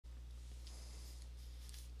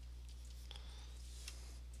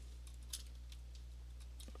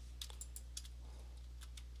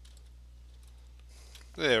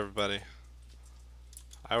Hey everybody.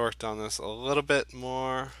 I worked on this a little bit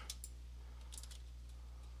more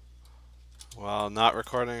while not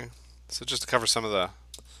recording. So just to cover some of the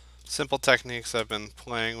simple techniques I've been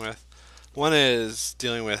playing with. One is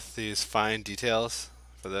dealing with these fine details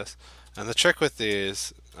for this. And the trick with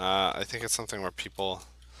these, I think it's something where people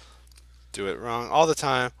do it wrong all the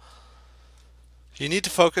time. You need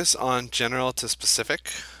to focus on general to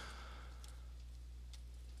specific.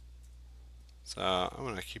 So I'm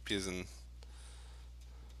going to keep using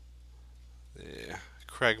the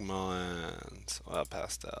Craig Mullins oil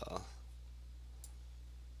pastel.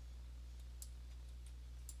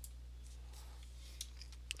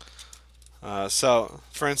 So,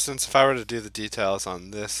 for instance, if I were to do the details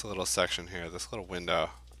on this little section here, this little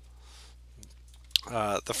window,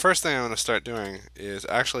 the first thing I'm going to start doing is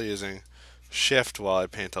actually using Shift while I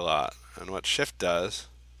paint a lot. And what Shift does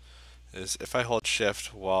is if I hold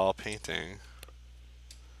Shift while painting,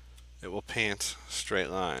 it will paint straight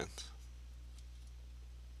lines.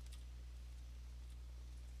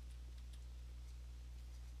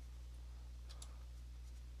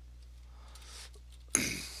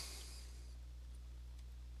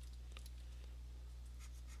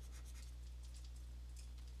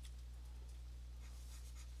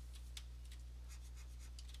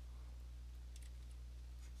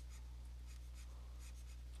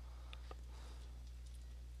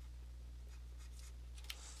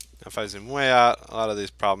 If I zoom way out, a lot of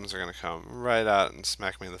these problems are going to come right out and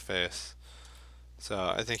smack me in the face.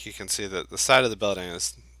 So I think you can see that the side of the building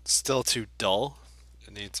is still too dull.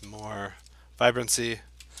 It needs more vibrancy.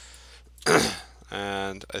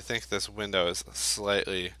 And I think this window is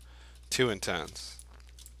slightly too intense.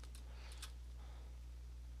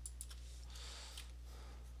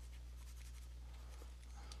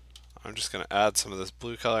 I'm just going to add some of this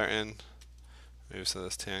blue color in, maybe some of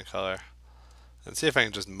this tan color, and see if I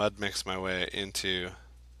can just mud mix my way into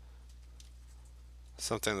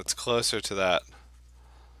something that's closer to that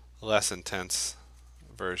less intense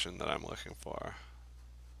version that I'm looking for.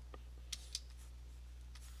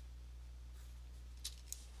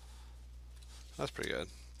 That's pretty good.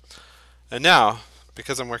 And now,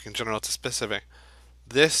 because I'm working general to specific,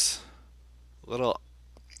 this little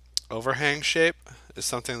overhang shape is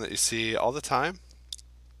something that you see all the time.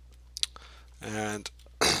 And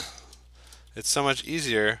it's so much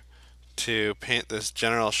easier to paint this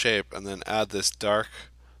general shape and then add this dark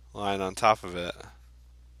line on top of it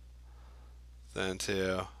than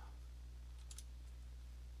to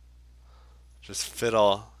just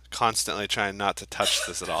fiddle constantly trying not to touch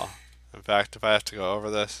this at all. In fact, if I have to go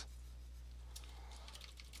over this,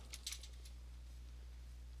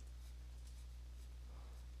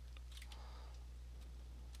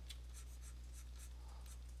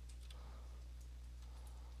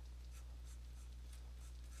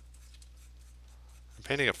 I'm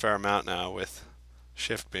painting a fair amount now with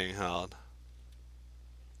Shift being held.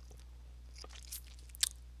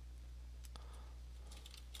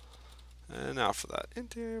 And now for that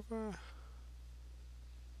interior bar.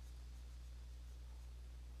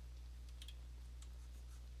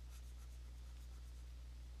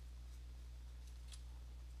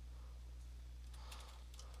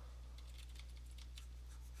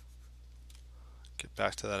 Get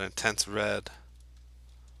back to that intense red.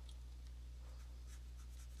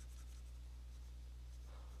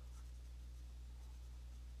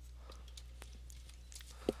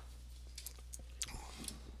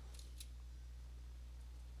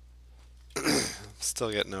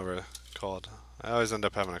 Still getting over a cold. I always end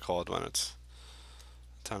up having a cold when it's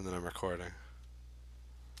the time that I'm recording.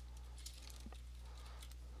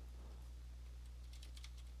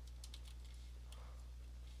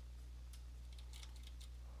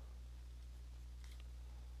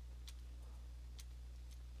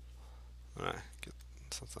 Alright, get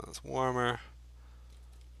something that's warmer.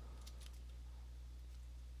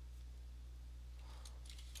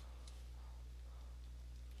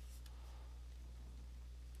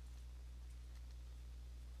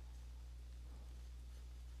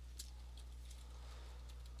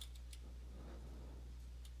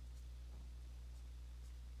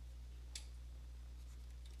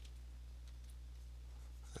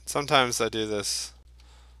 Sometimes I do this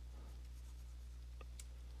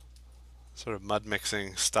sort of mud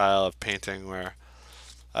mixing style of painting where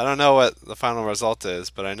I don't know what the final result is,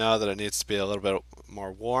 but I know that it needs to be a little bit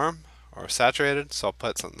more warm or saturated, so I'll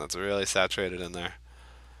put something that's really saturated in there.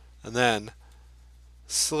 And then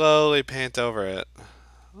slowly paint over it,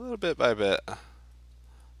 a little bit by bit,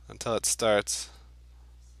 until it starts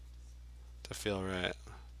to feel right.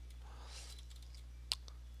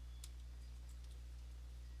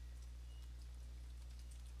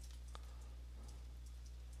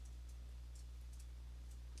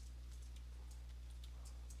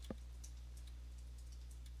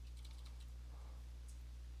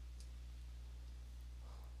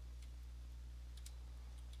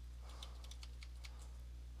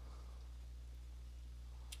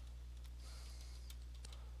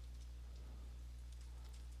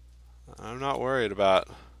 I'm not worried about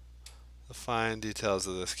the fine details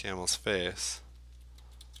of this camel's face.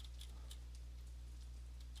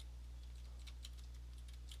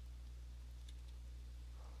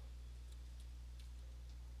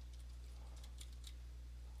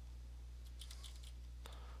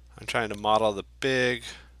 I'm trying to model the big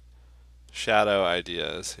shadow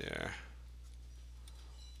ideas here.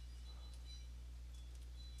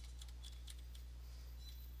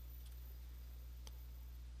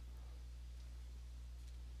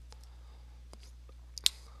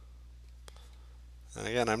 And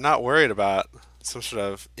again, I'm not worried about some sort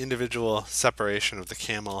of individual separation of the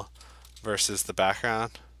camel versus the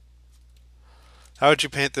background. How would you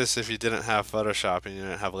paint this if you didn't have Photoshop and you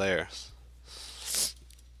didn't have layers?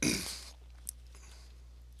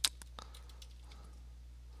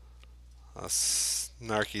 A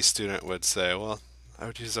snarky student would say, well, I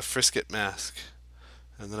would use a frisket mask,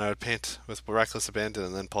 and then I would paint with reckless abandon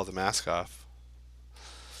and then pull the mask off.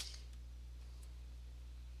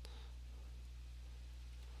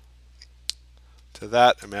 To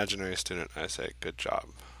that imaginary student, I say, good job.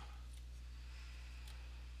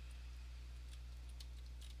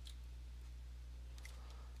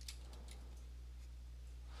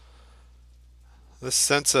 This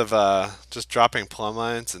sense of just dropping plumb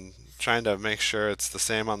lines and trying to make sure it's the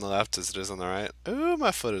same on the left as it is on the right. Ooh,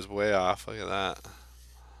 my foot is way off. Look at that.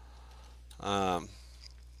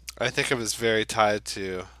 I think it was very tied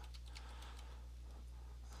to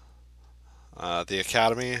the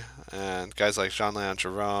Academy and guys like Jean-Léon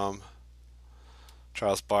Gérôme,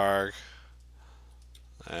 Charles Bargue,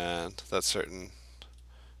 and that certain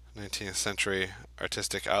 19th century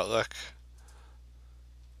artistic outlook.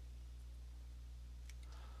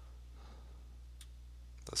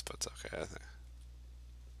 This foot's okay, I think.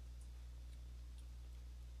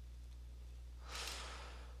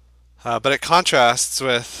 But it contrasts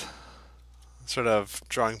with sort of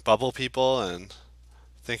drawing bubble people and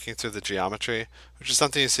thinking through the geometry, which is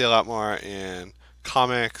something you see a lot more in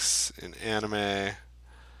comics, in anime,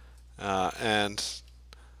 and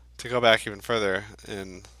to go back even further,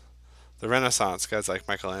 in the Renaissance, guys like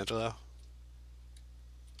Michelangelo.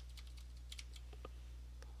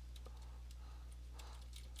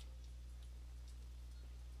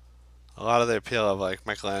 A lot of the appeal of like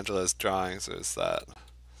Michelangelo's drawings is that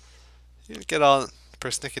you don't get all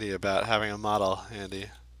persnickety about having a model handy.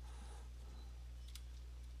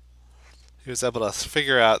 He was able to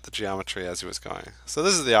figure out the geometry as he was going. So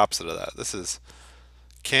this is the opposite of that. This is,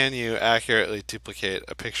 can you accurately duplicate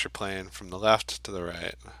a picture plane from the left to the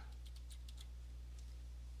right?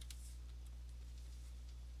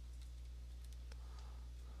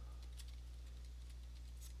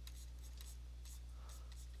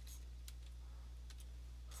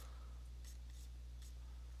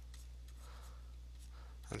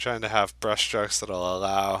 I'm trying to have brush strokes that'll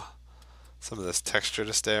allow some of this texture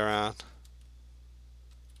to stay around.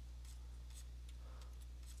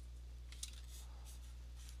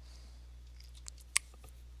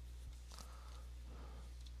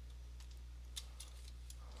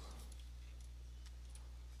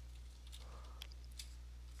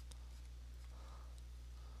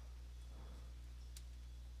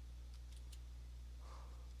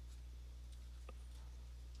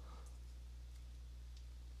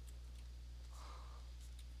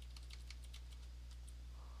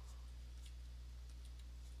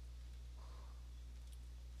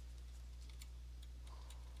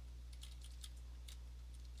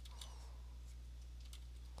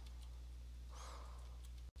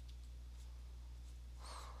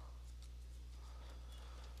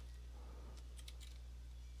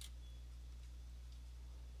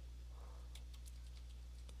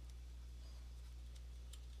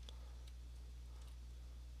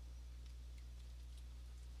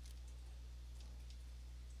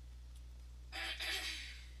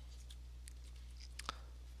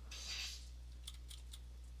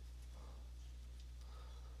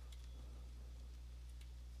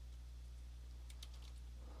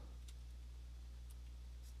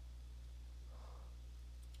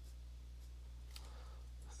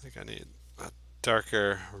 I think I need a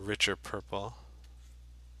darker, richer purple.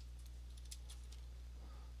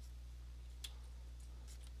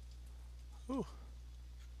 Ooh.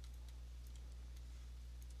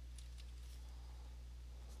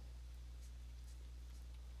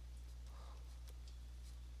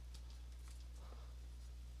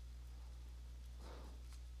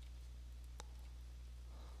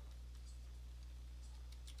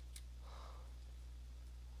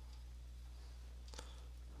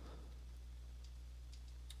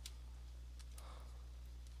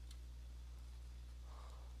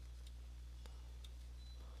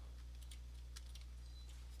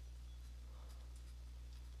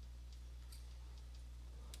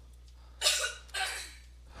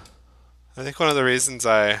 I think one of the reasons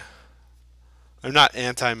I'm not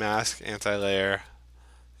anti-mask, anti-layer,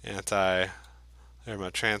 anti-layer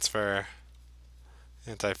mode transfer,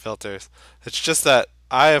 anti-filters. It's just that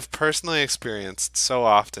I have personally experienced so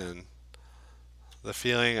often the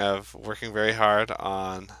feeling of working very hard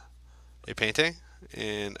on a painting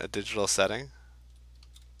in a digital setting,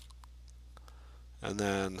 and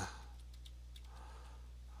then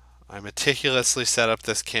I meticulously set up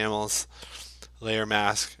this camel's layer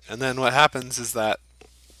mask, and then what happens is that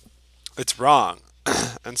it's wrong.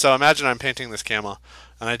 And so imagine I'm painting this camel,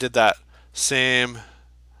 and I did that same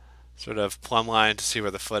sort of plumb line to see where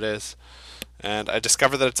the foot is, and I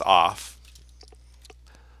discover that it's off,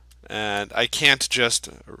 and I can't just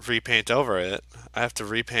repaint over it. I have to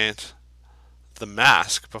repaint the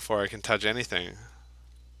mask before I can touch anything.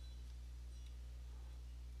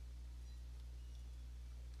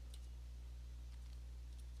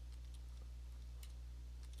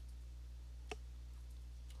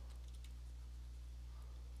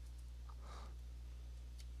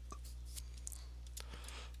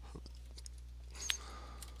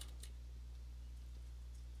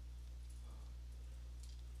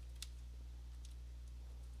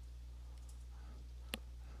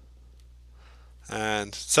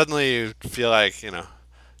 And suddenly you feel like,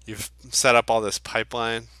 you've set up all this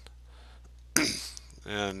pipeline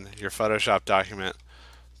in your Photoshop document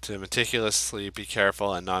to meticulously be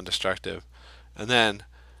careful and non-destructive. And then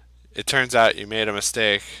it turns out you made a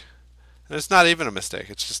mistake. And it's not even a mistake.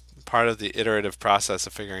 It's just part of the iterative process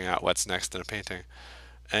of figuring out what's next in a painting.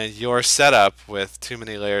 And your setup with too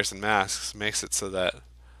many layers and masks makes it so that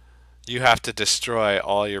you have to destroy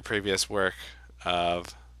all your previous work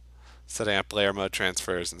of setting up layer mode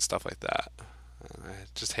transfers and stuff like that. And I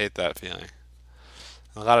just hate that feeling.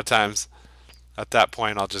 And a lot of times, at that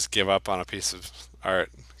point, I'll just give up on a piece of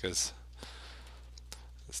art because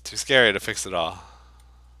it's too scary to fix it all.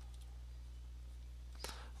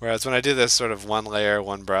 Whereas when I do this sort of one layer,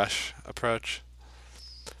 one brush approach,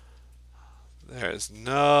 there is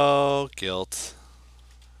no guilt,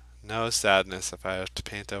 no sadness if I have to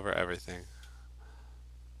paint over everything.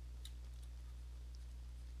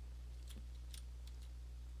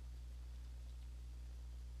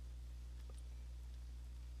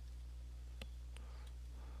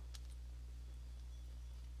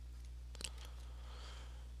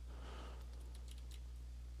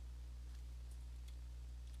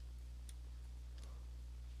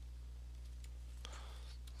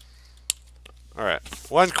 Alright,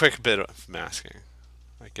 one quick bit of masking.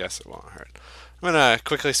 I guess it won't hurt. I'm going to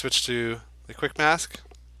quickly switch to the quick mask.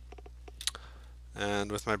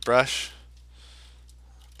 And with my brush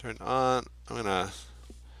turned on, I'm going to,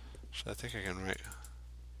 I think I can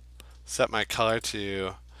set my color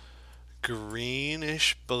to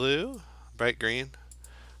greenish blue, bright green.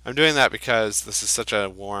 I'm doing that because this is such a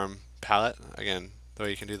warm palette. Again, the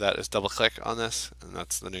way you can do that is double click on this, and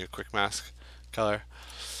that's the new quick mask color.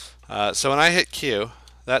 So when I hit Q,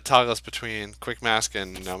 that toggles between quick mask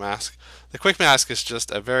and no mask. The quick mask is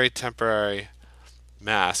just a very temporary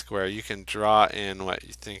mask where you can draw in what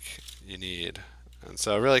you think you need. And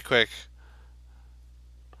so really quick,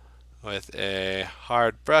 with a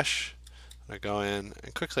hard brush, I'm going to go in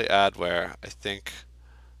and quickly add where I think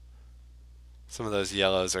some of those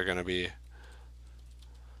yellows are going to be.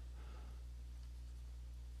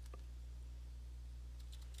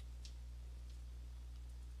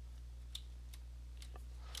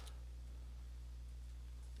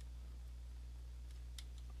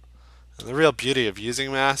 And the real beauty of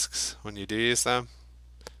using masks, when you do use them,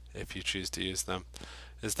 if you choose to use them,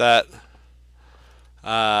 is that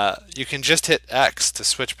you can just hit X to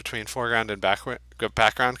switch between foreground and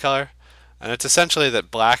background color. And it's essentially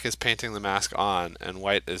that black is painting the mask on and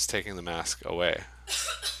white is taking the mask away.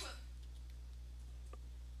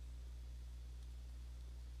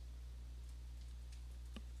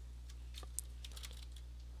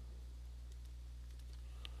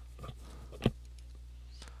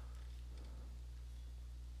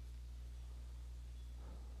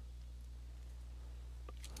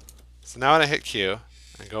 So now when I hit Q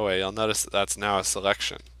and go away, you'll notice that that's now a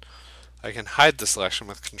selection. I can hide the selection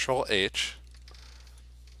with Control H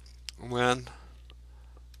and then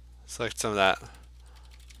select some of that.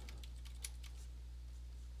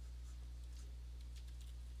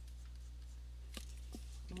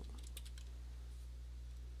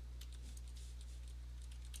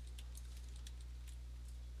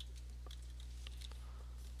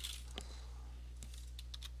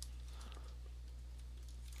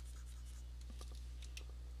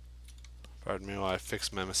 Pardon me while I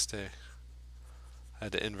fix my mistake. I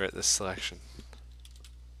had to invert this selection.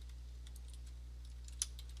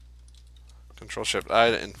 Control Shift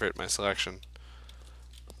I to invert my selection.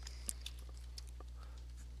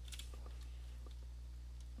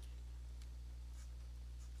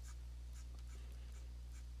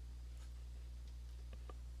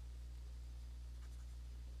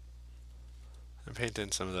 And paint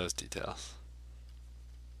in some of those details.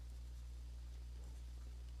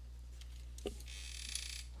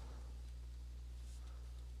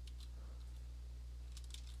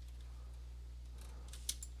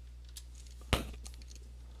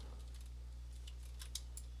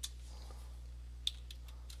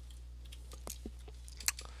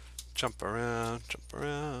 Jump around, jump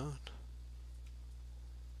around.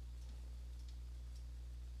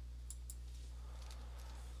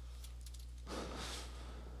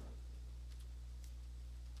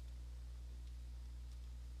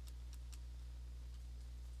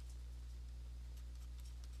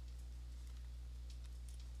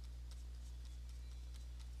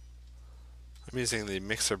 I'm using the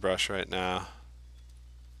mixer brush right now.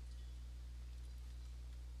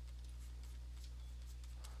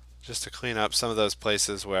 Just to clean up some of those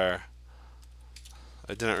places where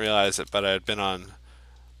I didn't realize it, but I had been on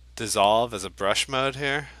dissolve as a brush mode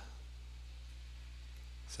here.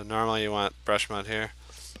 So normally you want brush mode here.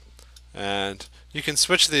 And you can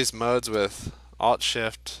switch these modes with Alt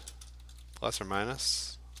Shift plus or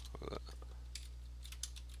minus.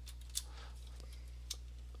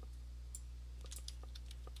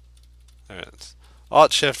 There it is.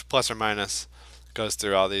 Alt Shift plus or minus goes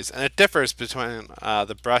through all these, and it differs between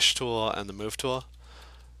the brush tool and the move tool.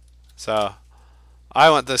 So I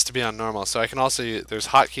want this to be on normal, so I can also use, there's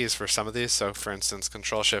hotkeys for some of these. So for instance,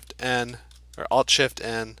 Control Shift N or Alt Shift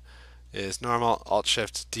N is normal, Alt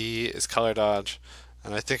Shift D is color dodge,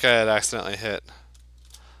 and I think I had accidentally hit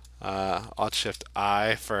Alt Shift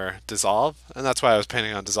I for dissolve, and that's why I was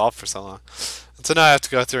painting on dissolve for so long. And so now I have to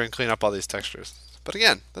go through and clean up all these textures. But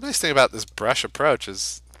again, the nice thing about this brush approach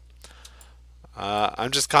is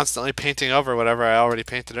I'm just constantly painting over whatever I already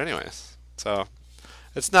painted anyways. So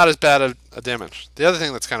it's not as bad a damage. The other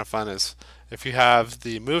thing that's kind of fun is if you have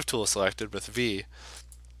the move tool selected with V,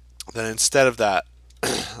 then instead of that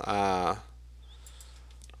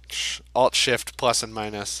Alt Shift plus and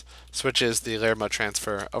minus switches the layer mode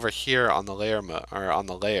transfer over here on the layer or on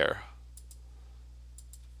the layer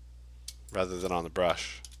rather than on the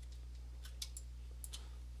brush.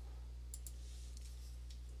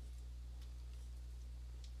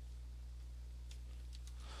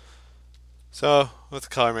 So with the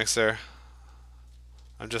color mixer,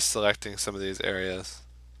 I'm just selecting some of these areas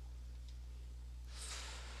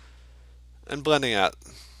and blending out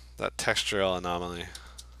that textural anomaly.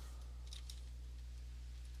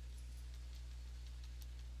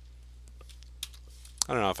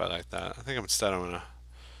 I don't know if I like that. I think instead I'm going to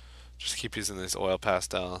just keep using these oil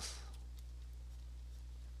pastels.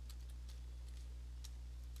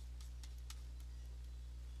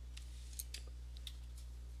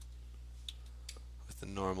 With the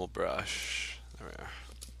normal brush. There we are.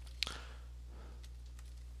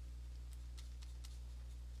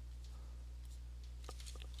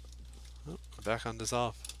 Oh, we're back on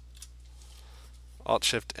dissolve. Alt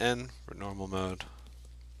Shift N for normal mode.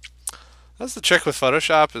 That's the trick with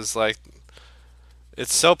Photoshop, is like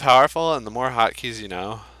it's so powerful, and the more hotkeys you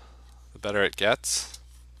know, the better it gets.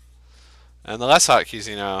 And the less hotkeys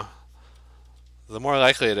you know, the more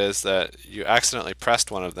likely it is that you accidentally pressed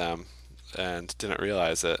one of them and didn't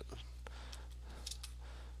realize it.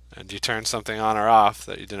 And you turned something on or off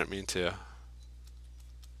that you didn't mean to.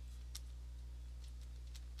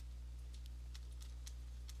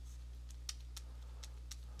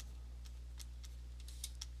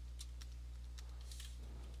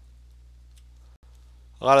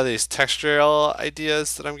 A lot of these textural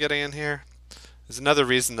ideas that I'm getting in here is another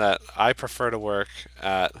reason that I prefer to work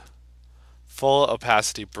at full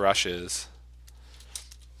opacity brushes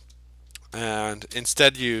and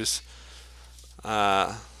instead use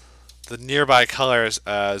the nearby colors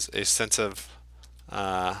as a sense of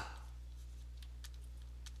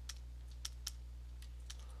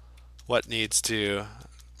what needs to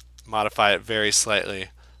modify it very slightly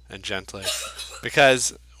and gently.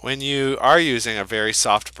 Because when you are using a very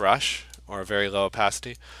soft brush or a very low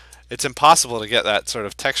opacity, it's impossible to get that sort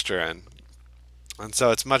of texture in. And so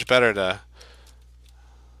it's much better to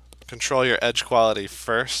control your edge quality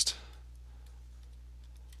first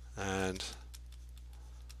and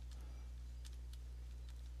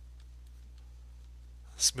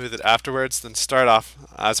smooth it afterwards, then start off,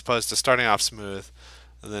 as opposed to starting off smooth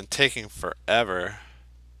and then taking forever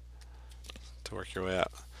to work your way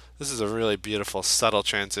up. This is a really beautiful subtle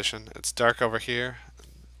transition. It's dark over here,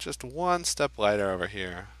 just one step lighter over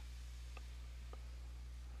here.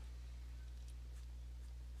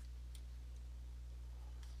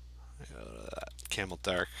 Go to that camel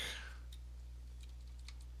dark.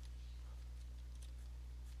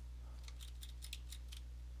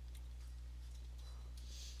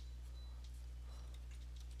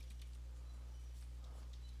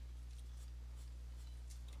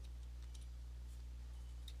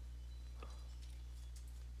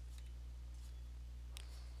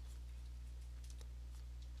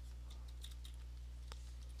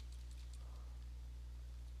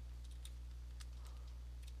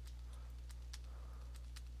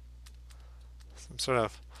 Some sort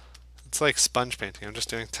of, it's like sponge painting. I'm just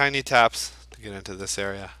doing tiny taps to get into this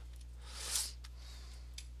area.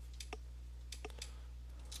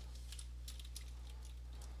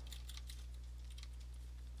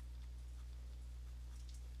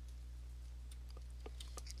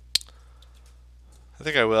 I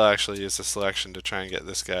think I will actually use the selection to try and get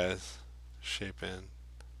this guy's shape in.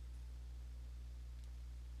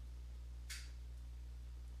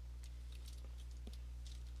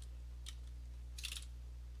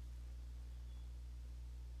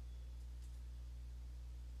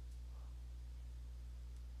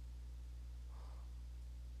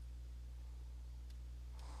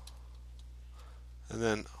 And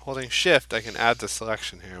then holding shift, I can add the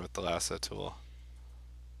selection here with the lasso tool.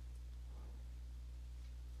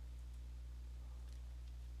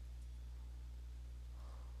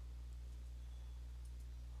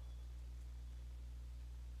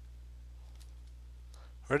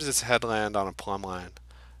 Where does this head land on a plumb line?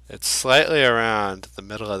 It's slightly around the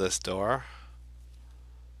middle of this door.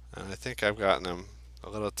 And I think I've gotten him a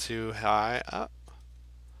little too high up.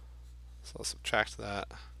 So I'll subtract that.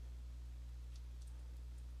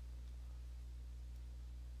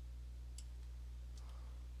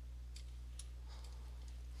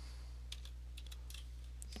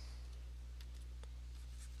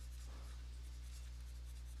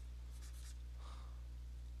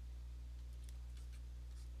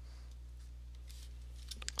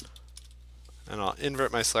 And I'll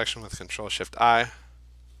invert my selection with Control-Shift-I.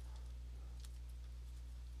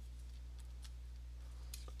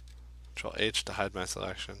 Control-H to hide my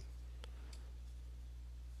selection.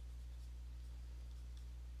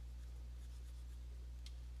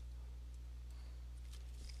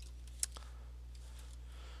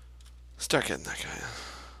 Start getting that guy.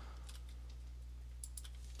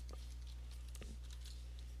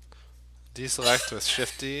 Deselect with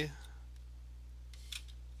Shift-D.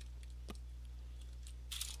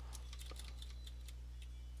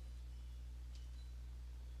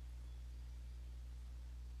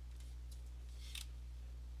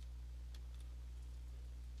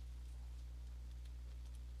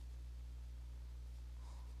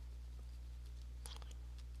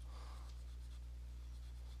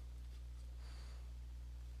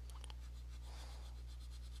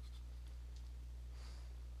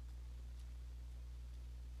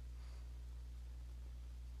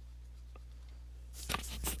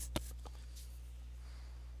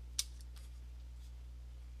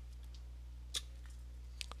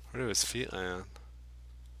 Where do his feet land?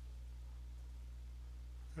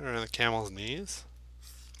 Around the camel's knees?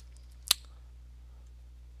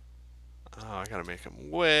 Oh, I gotta make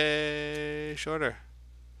him way shorter.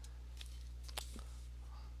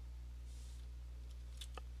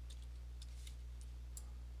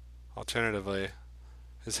 Alternatively,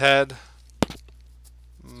 his head.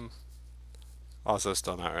 Also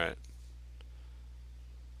still not right.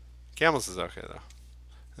 Camel's is okay though.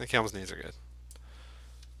 The camel's knees are good.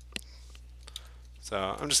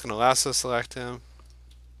 So I'm just going to lasso select him.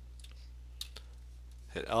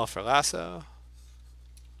 Hit L for lasso.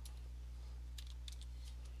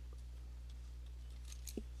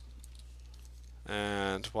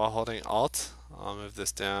 And while holding Alt, I'll move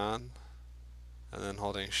this down. And then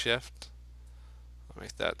holding Shift, I'll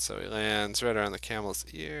make that so he lands right around the camel's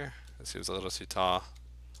ear, because he was a little too tall.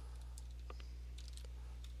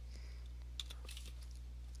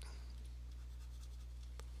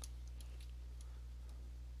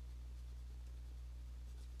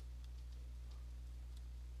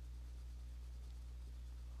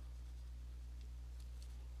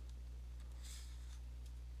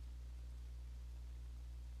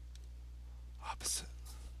 Opposite.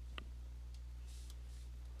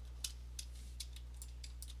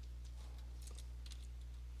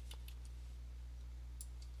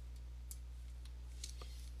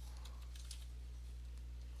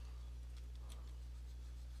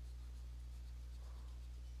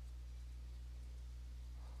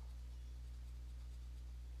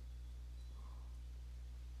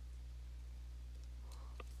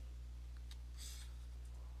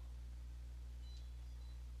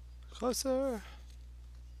 Closer.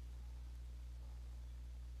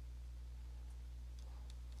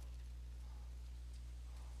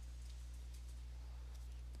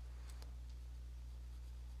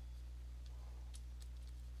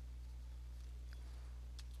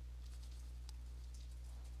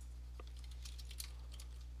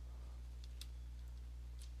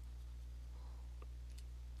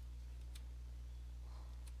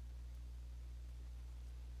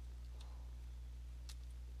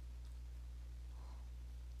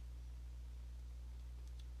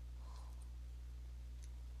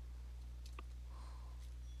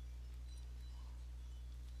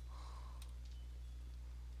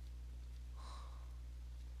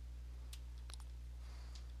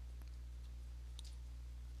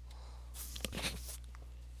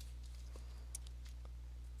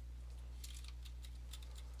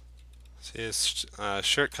 See, his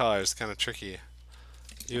shirt collar is kind of tricky.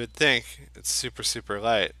 You would think it's super, super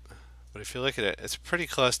light, but if you look at it, it's pretty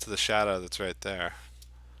close to the shadow that's right there.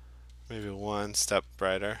 Maybe one step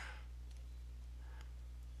brighter.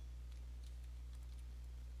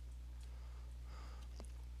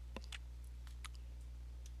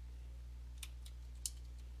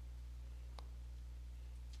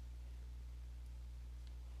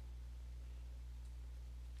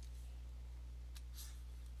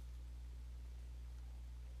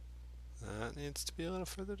 That needs to be a little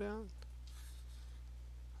further down.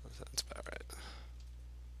 That's about right.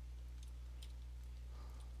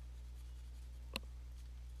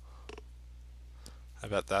 I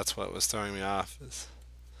bet that's what was throwing me off. Is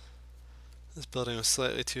this building was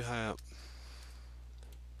slightly too high up.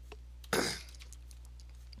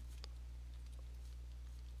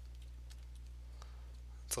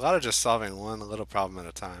 It's a lot of just solving one little problem at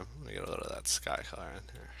a time. Let me get a little of that sky color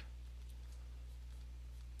in here.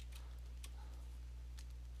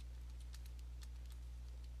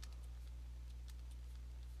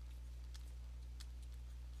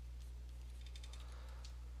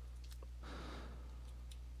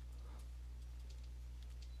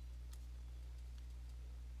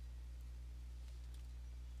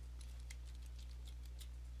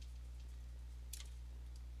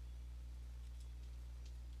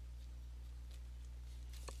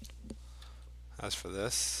 As for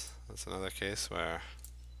this, that's another case where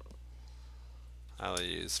I will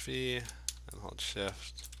use V and hold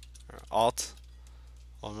Shift or Alt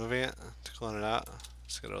while moving it to clone it out.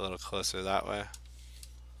 Just get it a little closer that way.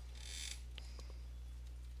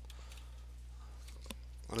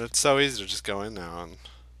 And it's so easy to just go in now and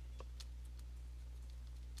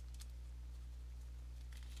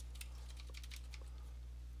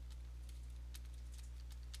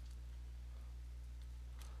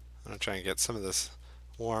I'm going to try and get some of this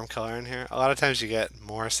warm color in here. A lot of times you get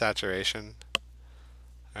more saturation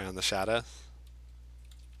around the shadows.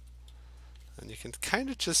 And you can kind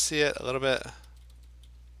of just see it a little bit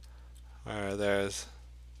where there's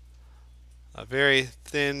a very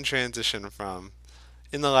thin transition from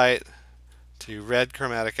in the light to red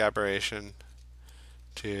chromatic aberration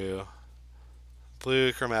to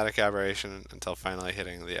blue chromatic aberration until finally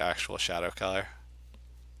hitting the actual shadow color.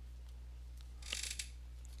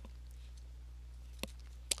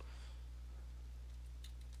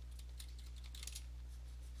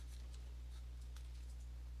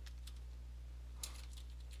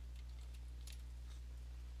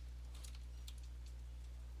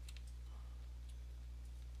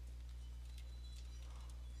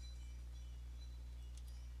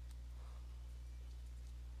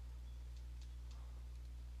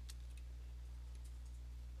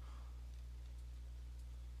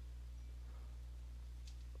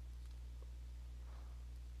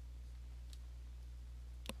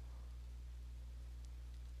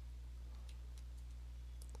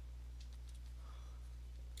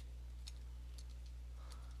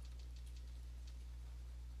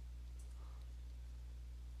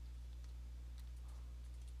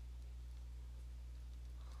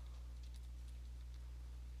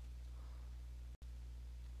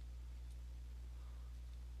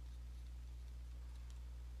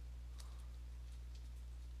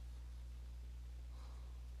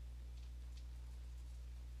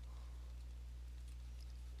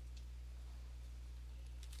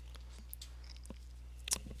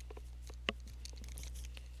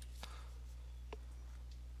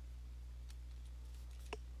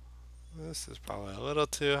 This is probably a little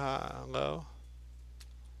too high, low.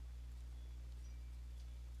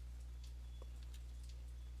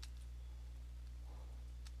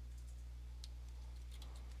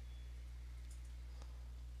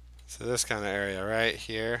 So this kind of area right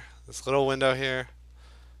here, this little window here,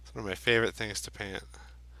 is one of my favorite things to paint.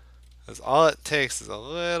 Because all it takes is a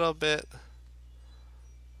little bit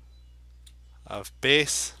of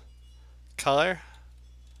base color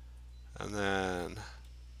and then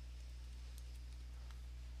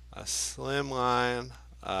a slim line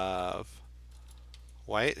of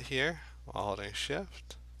white here while holding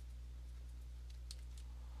Shift.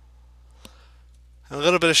 And a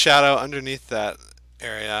little bit of shadow underneath that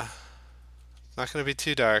area. Not going to be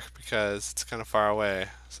too dark because it's kind of far away,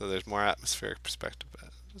 so there's more atmospheric perspective, but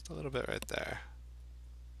just a little bit right there.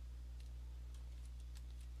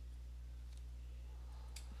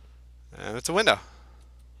 And it's a window.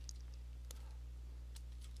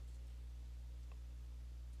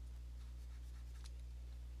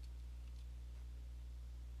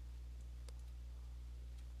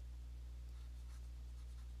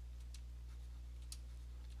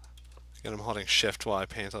 Again, I'm holding Shift while I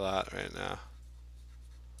paint a lot right now.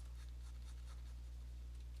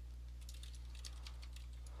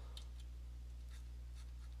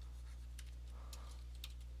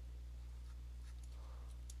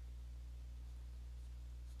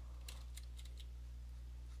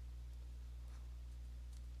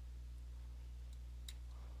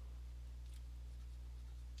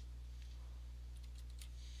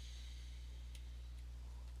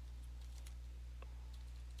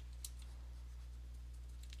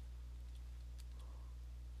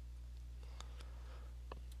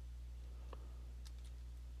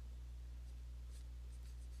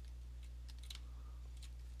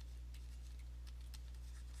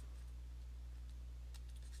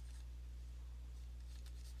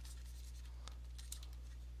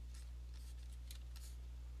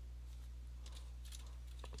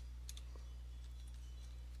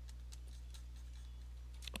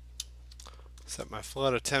 Set my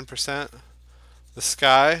flow to 10%. The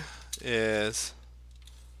sky is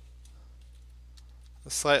a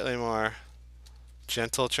slightly more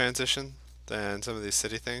gentle transition than some of these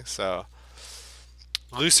city things, so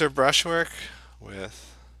looser brushwork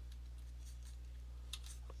with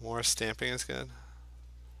more stamping is good.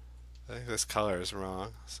 I think this color is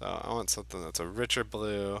wrong, so I want something that's a richer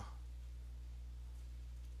blue.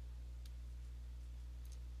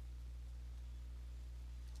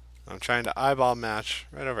 I'm trying to eyeball match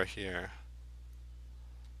right over here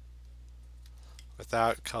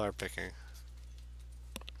without color picking.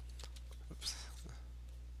 Oops.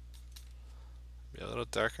 Be a little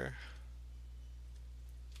darker.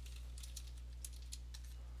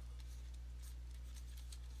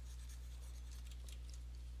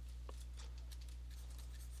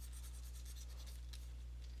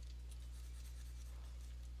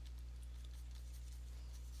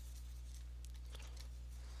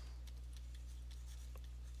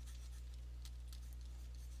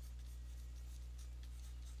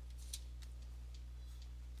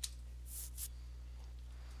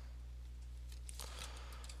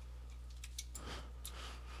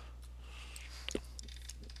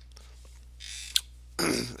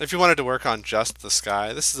 If you wanted to work on just the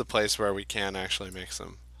sky, this is a place where we can actually make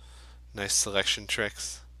some nice selection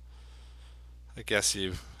tricks. I guess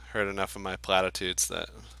you've heard enough of my platitudes that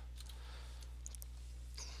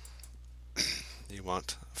you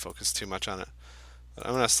won't focus too much on it. But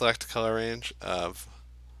I'm going to select color range of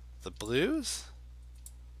the blues.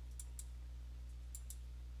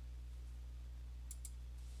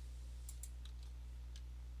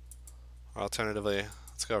 Or alternatively,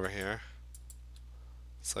 let's go over here.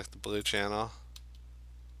 Select the blue channel.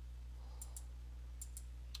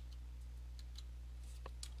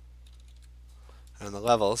 And the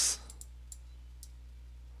levels,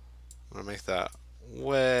 I'm going to make that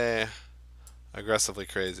way aggressively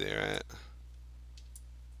crazy, right?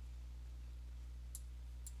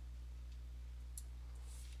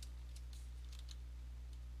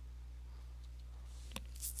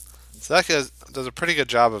 So that does a pretty good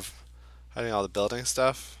job of hiding all the building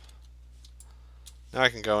stuff. Now I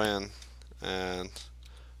can go in and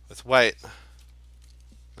with white,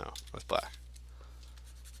 no, with black,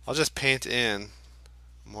 I'll just paint in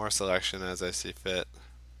more selection as I see fit.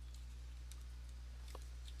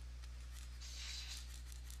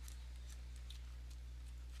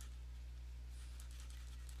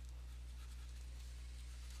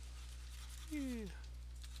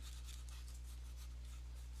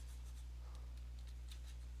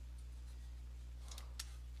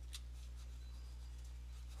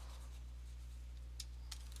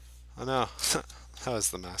 Oh no, that was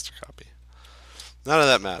the master copy. None of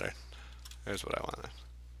that mattered. Here's what I wanted.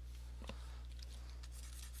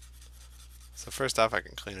 So first off, I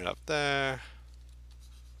can clean it up there.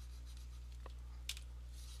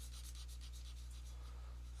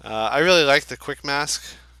 I really like the quick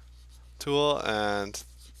mask tool and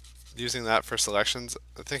using that for selections.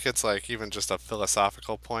 I think it's like even just a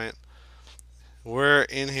philosophical point. We're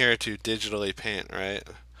in here to digitally paint, right?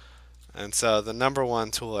 And so the number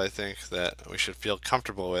one tool I think that we should feel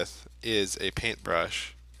comfortable with is a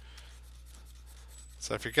paintbrush.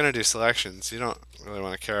 So if you're going to do selections, you don't really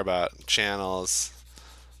want to care about channels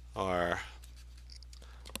or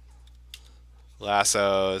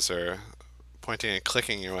lassos or pointing and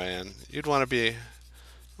clicking your way in. You'd want to be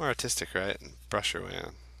more artistic, right? And brush your way in.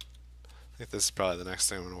 I think this is probably the next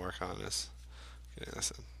thing I'm going to work on is getting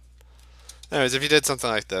this in. Anyways, if you did something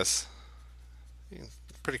like this, you can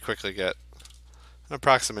pretty quickly get an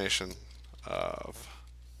approximation of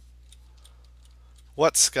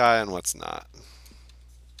what's sky and what's not.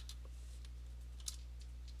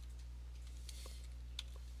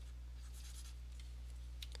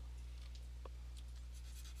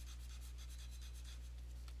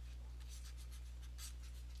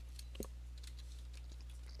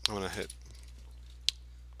 I'm going to hit,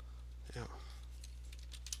 yeah.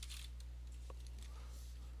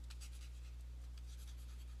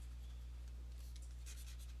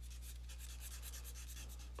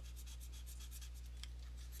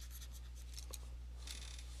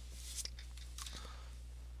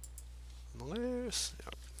 Layers.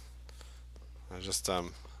 Yep. I just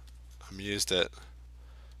amused at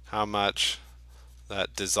how much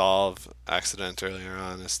that dissolve accident earlier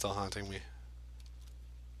on is still haunting me.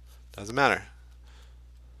 Doesn't matter.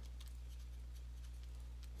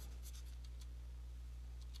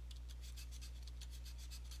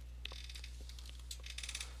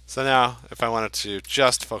 So now, if I wanted to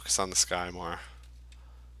just focus on the sky more,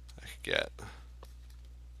 I could get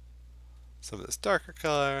some of this darker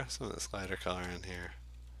color, some of this lighter color in here.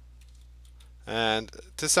 and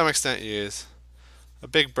to some extent use a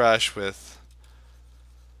big brush with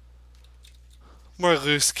more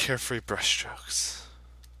loose, carefree brush strokes.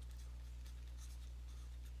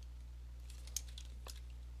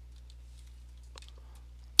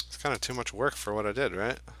 It's kind of too much work for what I did,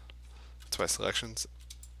 right? That's why selections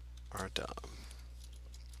are dumb.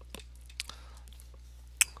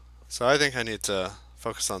 So I think I need to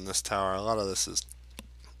focus on this tower. A lot of this is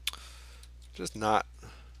just not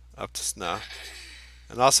up to snuff.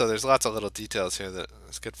 And also there's lots of little details here that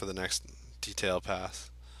is good for the next detail pass.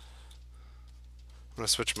 I'm going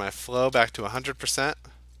to switch my flow back to 100%.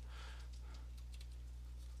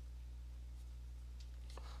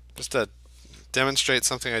 Just to demonstrate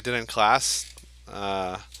something I did in class.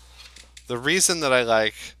 The reason that I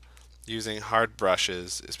like using hard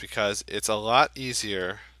brushes is because it's a lot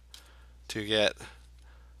easier to get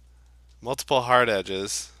multiple hard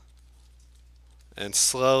edges and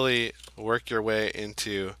slowly work your way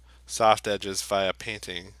into soft edges via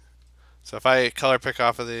painting. So if I color pick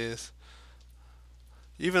off of these,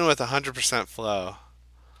 even with 100% flow,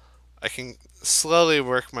 I can slowly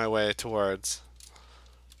work my way towards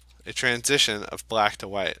a transition of black to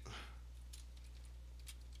white.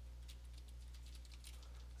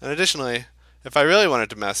 And additionally, if I really wanted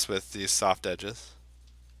to mess with these soft edges,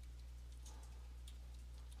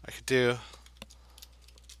 I could do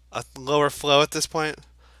a lower flow at this point,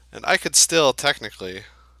 and I could still technically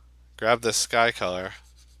grab this sky color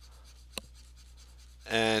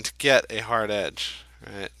and get a hard edge,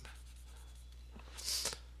 right?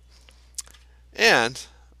 And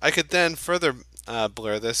I could then further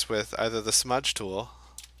blur this with either the smudge tool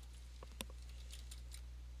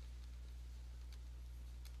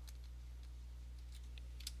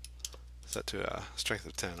set to a strength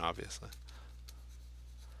of 10, obviously,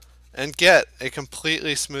 and get a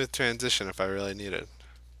completely smooth transition if I really need it.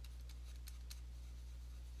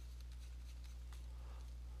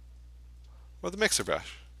 Or the mixer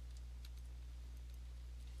brush.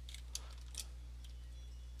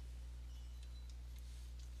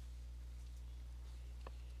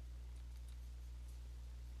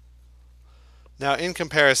 Now, in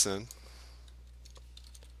comparison,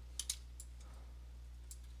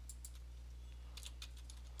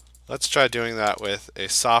 let's try doing that with a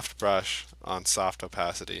soft brush on soft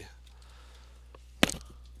opacity.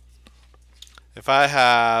 If I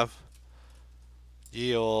have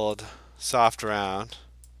ye old soft round,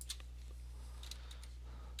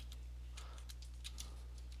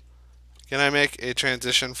 can I make a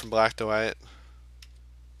transition from black to white?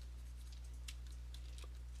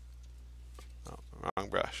 Oh, wrong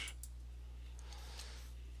brush.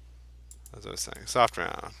 As I was saying, soft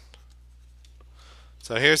round.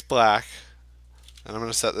 So here's black, and I'm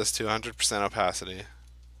going to set this to 100% opacity.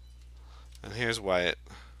 And here's white.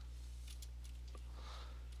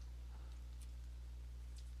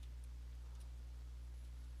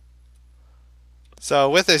 So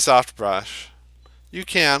with a soft brush, you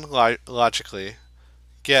can logically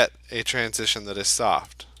get a transition that is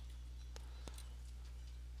soft.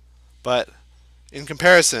 But in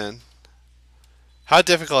comparison, how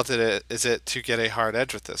difficult is it to get a hard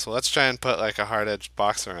edge with this? Well, let's try and put like a hard edge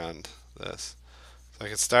box around this. So I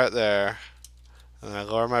can start there, and then I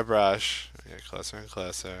lower my brush, I get closer and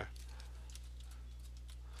closer.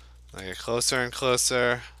 I get closer and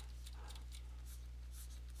closer.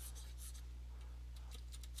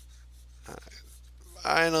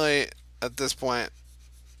 Finally, at this point,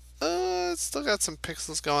 it's still got some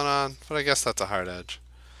pixels going on, but I guess that's a hard edge.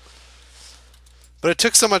 But it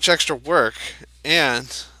took so much extra work,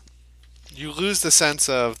 and you lose the sense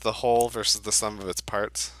of the whole versus the sum of its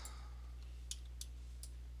parts.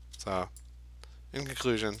 So, in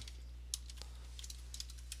conclusion,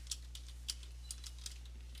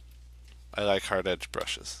 I like hard edge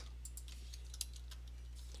brushes.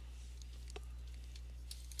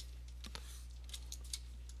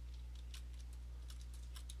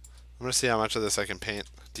 I'm going to see how much of this I can paint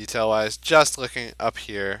detail-wise, just looking up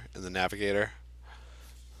here in the navigator.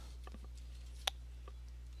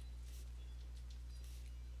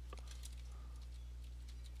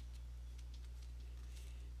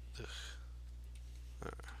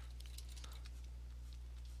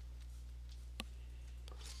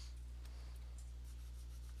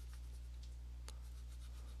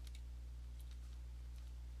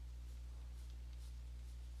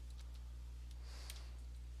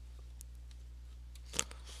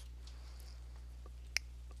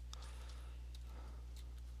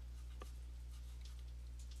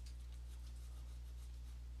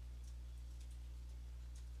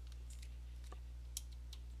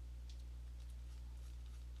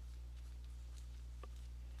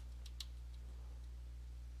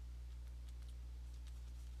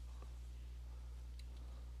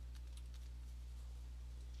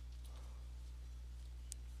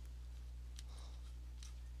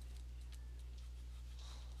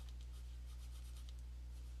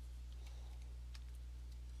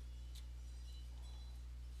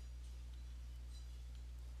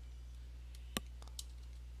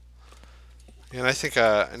 And I think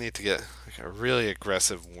I need to get like a really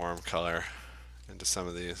aggressive warm color into some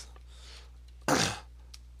of these.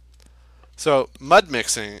 So mud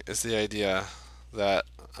mixing is the idea that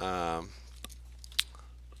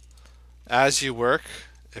as you work,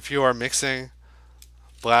 if you are mixing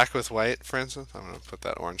black with white, for instance, I'm going to put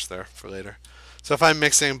that orange there for later. So if I'm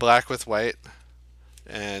mixing black with white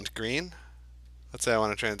and green, let's say I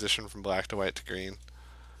want to transition from black to white to green,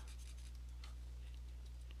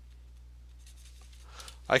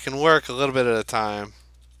 I can work a little bit at a time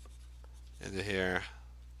into here.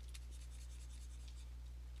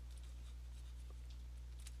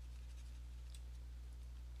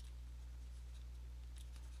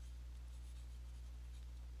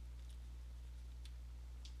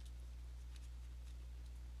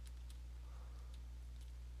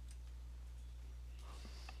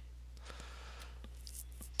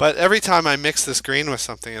 But every time I mix this green with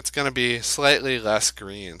something, it's going to be slightly less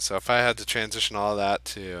green. So if I had to transition all that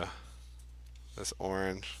to this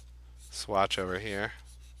orange swatch over here,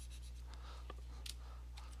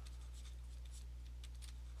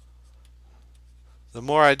 the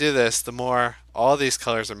more I do this, the more all these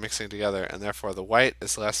colors are mixing together, and therefore the white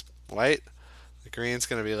is less white, the green's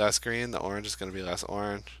going to be less green, the orange is going to be less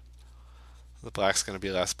orange, the black's going to be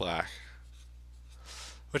less black.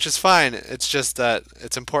 Which is fine, it's just that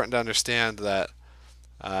it's important to understand that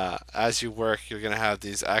as you work, you're going to have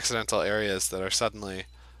these accidental areas that are suddenly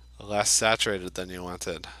less saturated than you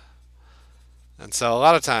wanted. And so a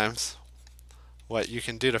lot of times, what you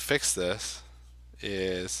can do to fix this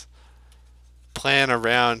is plan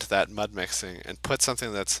around that mud mixing and put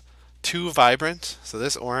something that's too vibrant. So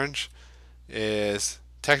this orange is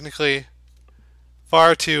technically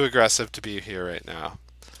far too aggressive to be here right now.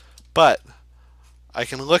 But I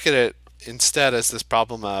can look at it instead as this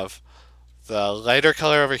problem of the lighter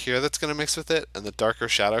color over here that's going to mix with it and the darker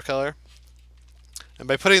shadow color. And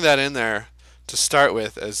by putting that in there to start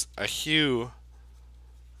with as a hue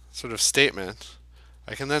sort of statement,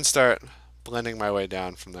 I can then start blending my way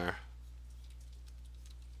down from there.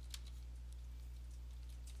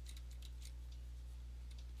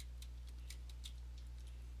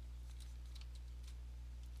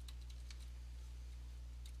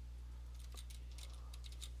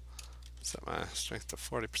 Set my strength to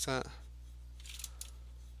 40%.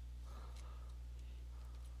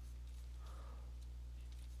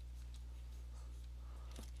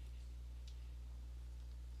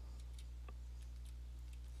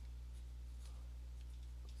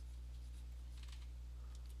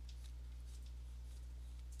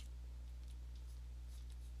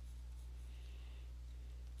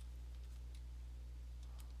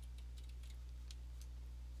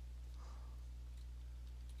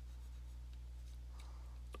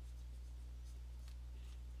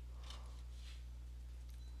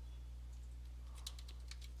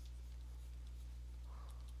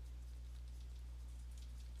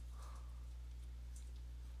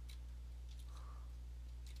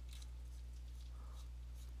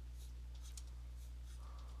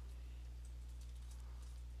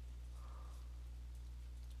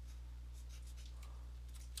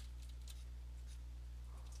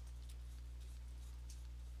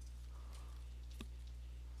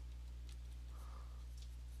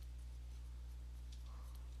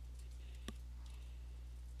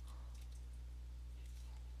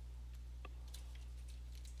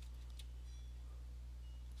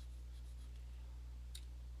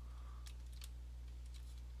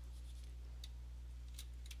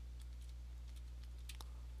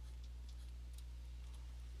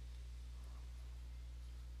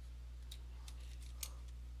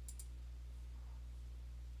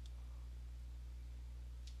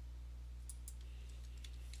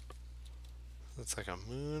 Looks like a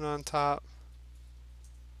moon on top.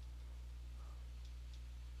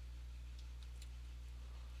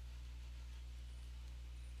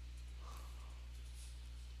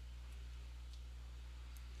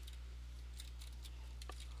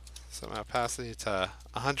 Set my opacity to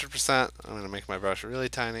 100%. I'm going to make my brush really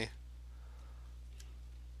tiny.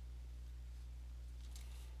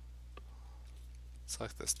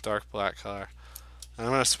 Select this dark black color. And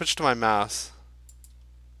I'm going to switch to my mouse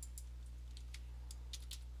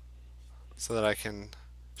so that I can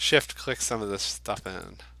shift click some of this stuff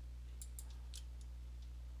in.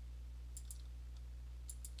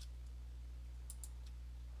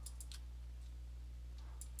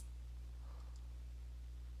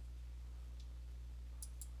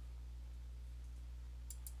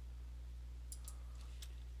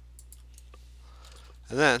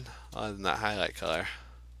 And then I'll add in that highlight color.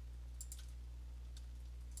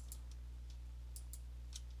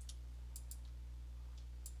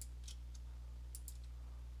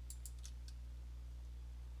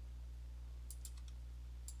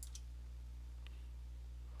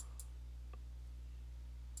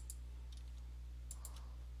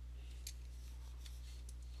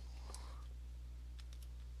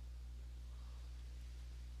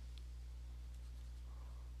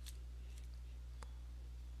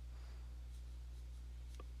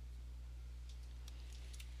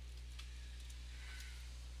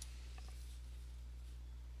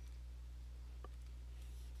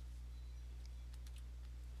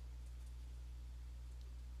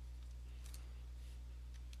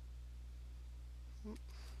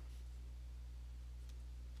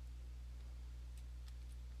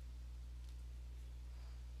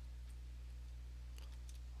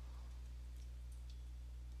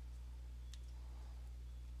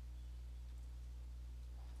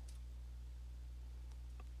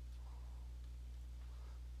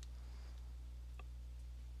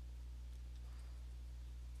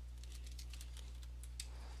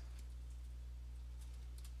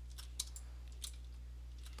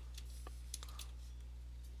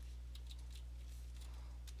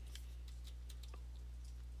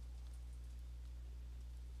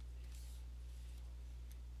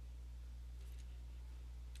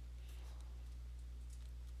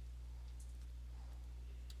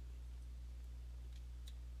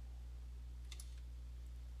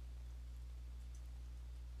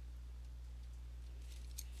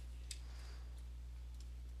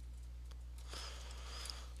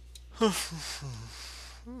 So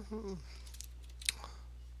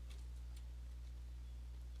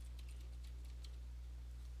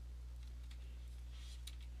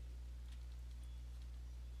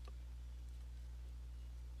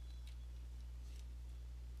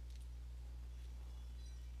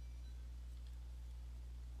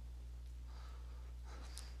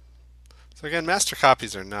again, master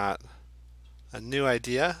copies are not a new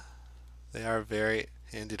idea. They are very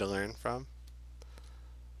handy to learn from.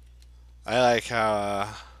 I like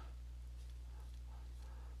how,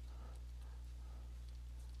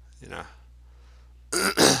 you know,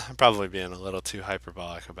 I'm probably being a little too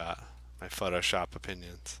hyperbolic about my Photoshop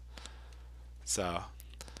opinions. So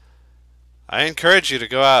I encourage you to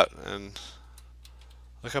go out and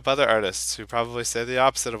look up other artists who probably say the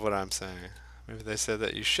opposite of what I'm saying. Maybe they say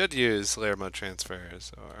that you should use layer mode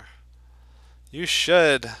transfers, or you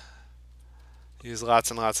should use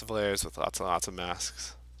lots and lots of layers with lots and lots of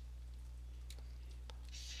masks.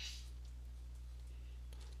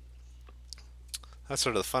 That's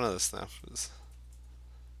sort of the fun of this stuff. There's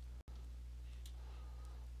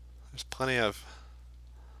plenty of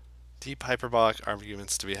deep hyperbolic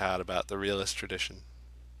arguments to be had about the realist tradition.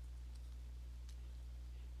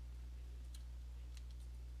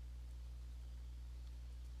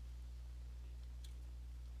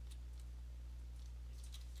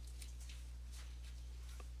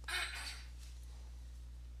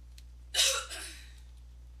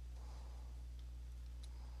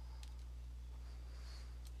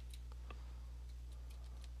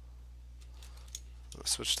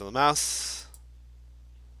 Switch to the mouse.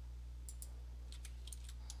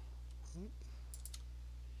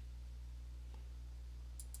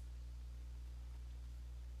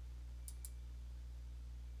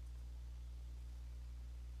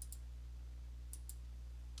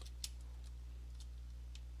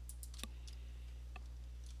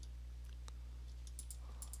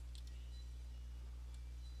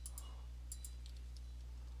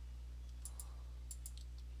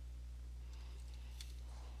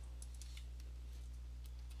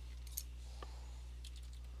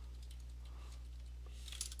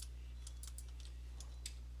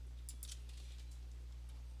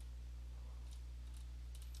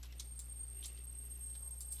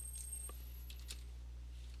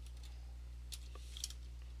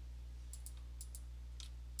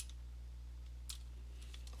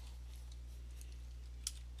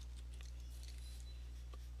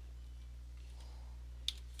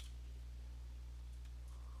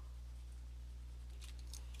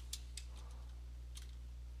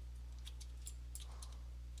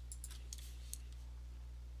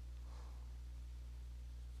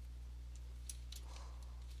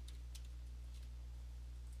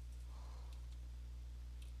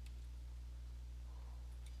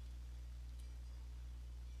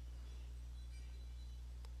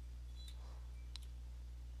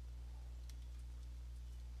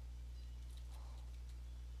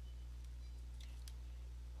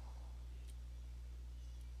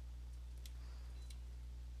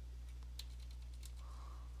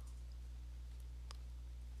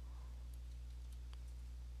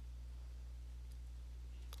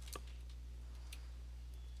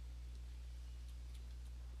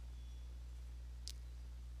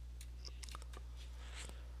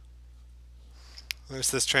 There's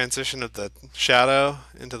this transition of the shadow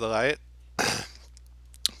into the light,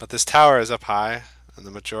 but this tower is up high, and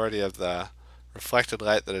the majority of the reflected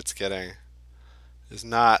light that it's getting is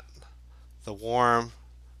not the warm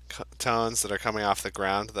tones that are coming off the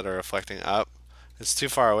ground that are reflecting up. It's too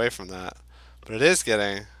far away from that, but it is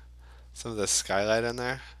getting some of the skylight in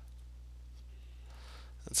there.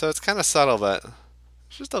 And so it's kind of subtle, but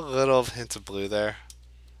just a little hint of blue there.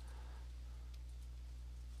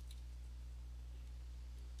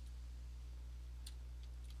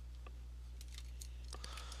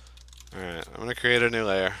 Alright, I'm going to create a new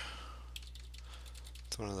layer.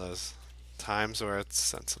 It's one of those times where it's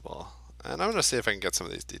sensible. And I'm going to see if I can get some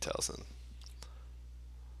of these details in.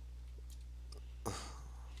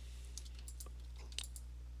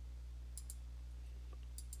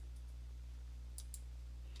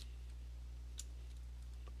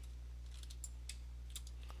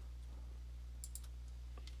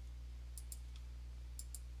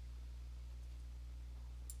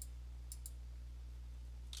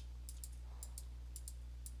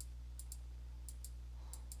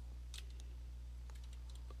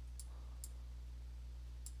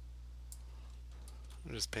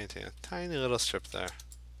 I'm just painting a tiny little strip there.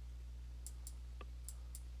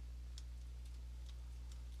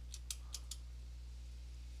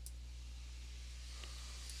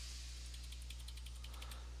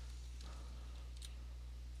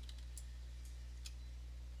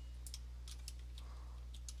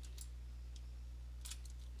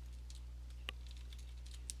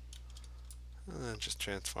 And just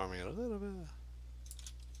transforming it a little bit.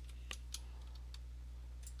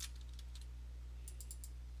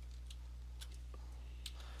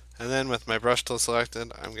 And then with my brush tool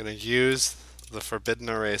selected, I'm going to use the forbidden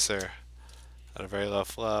eraser at a very low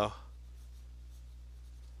flow.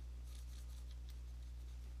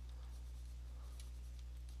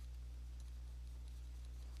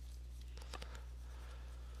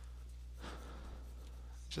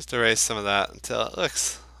 Just erase some of that until it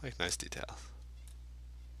looks like nice details.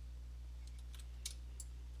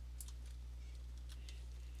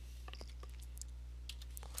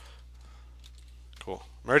 Cool.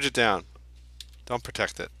 Merge it down. Don't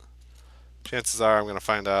protect it. Chances are I'm going to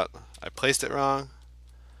find out I placed it wrong.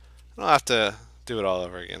 I'll have to do it all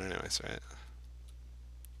over again anyways, right?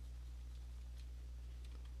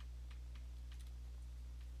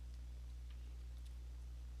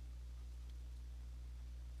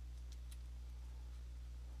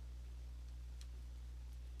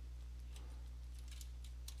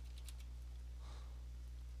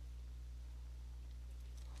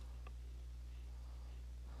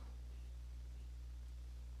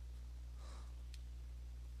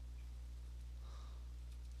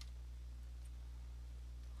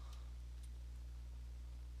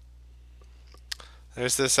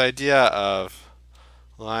 There's this idea of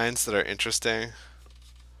lines that are interesting,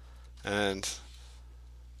 and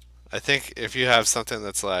I think if you have something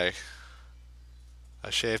that's like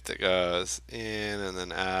a shape that goes in and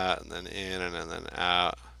then out and then in and then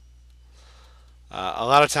out, a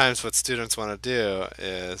lot of times what students want to do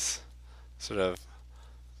is sort of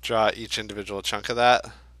draw each individual chunk of that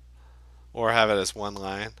or have it as one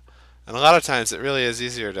line. And a lot of times it really is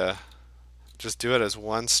easier to just do it as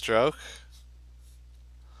one stroke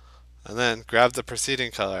and then grab the preceding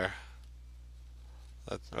color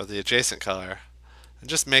or the adjacent color and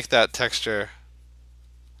just make that texture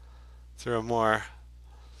through a more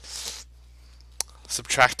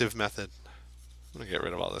subtractive method. I'm going to get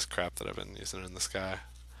rid of all this crap that I've been using in the sky.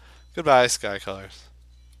 Goodbye, sky colors.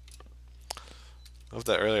 I love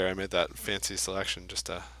that earlier I made that fancy selection just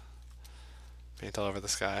to paint all over the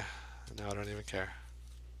sky, and now I don't even care.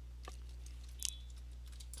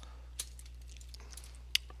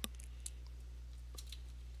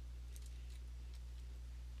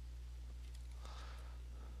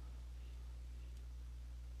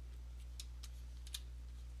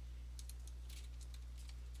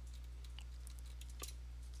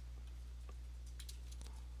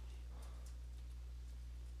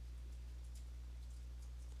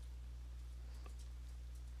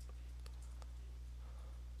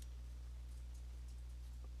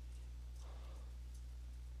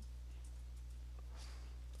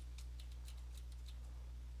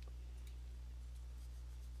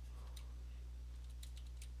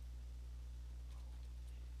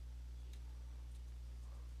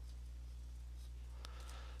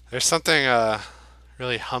 There's something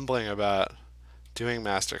really humbling about doing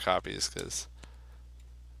master copies, because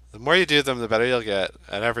the more you do them, the better you'll get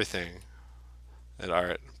at everything at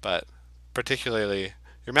art, but particularly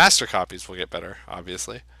your master copies will get better,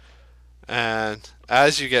 obviously. And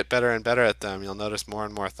as you get better and better at them, you'll notice more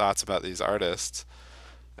and more thoughts about these artists,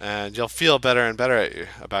 and you'll feel better and better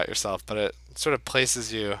about yourself, but it sort of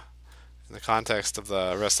places you in the context of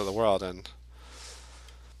the rest of the world. And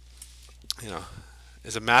you know,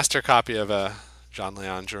 is a master copy of a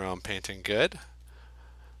Jean-Léon Gérôme painting good?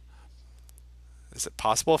 Is it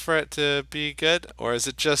possible for it to be good, or is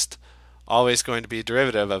it just always going to be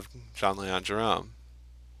derivative of Jean-Léon Gérôme?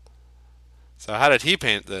 So how did he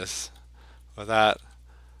paint this without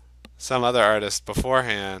some other artist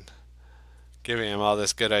beforehand giving him all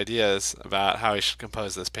this good ideas about how he should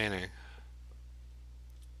compose this painting?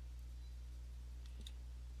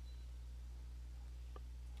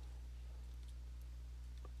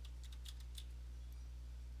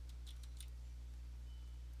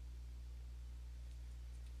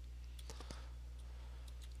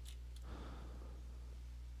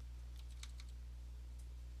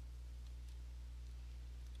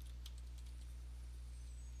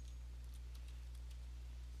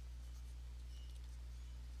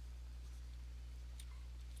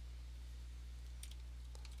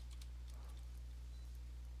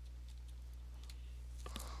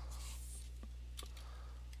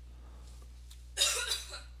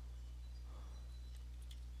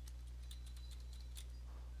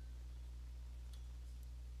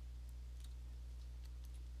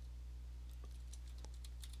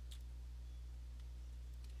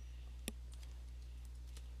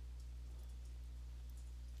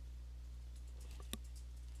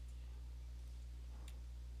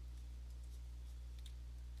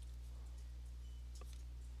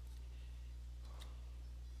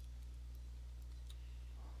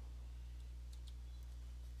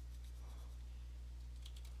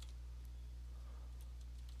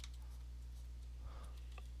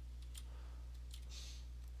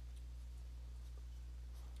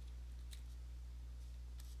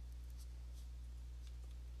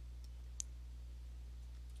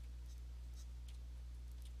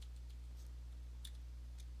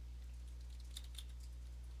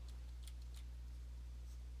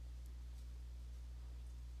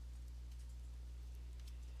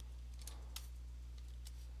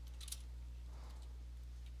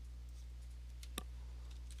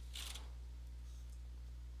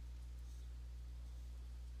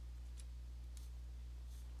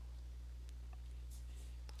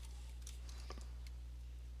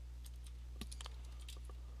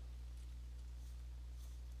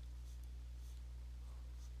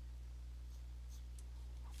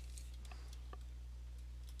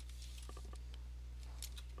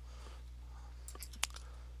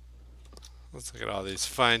 Let's look at all these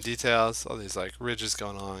fine details, all these like ridges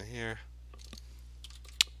going along here.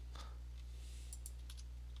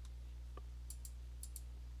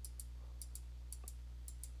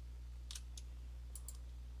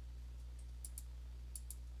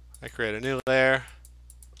 I create a new layer,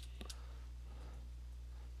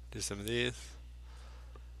 do some of these.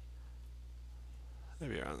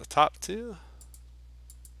 Maybe around the top too.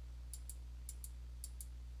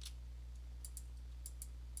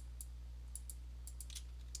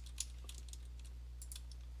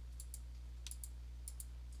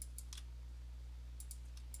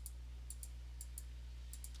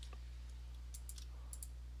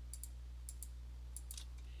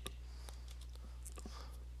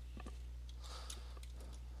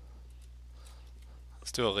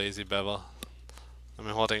 Let's do a lazy bevel. I'm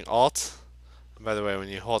holding Alt. And by the way, when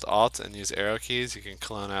you hold Alt and use arrow keys, you can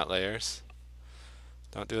clone out layers.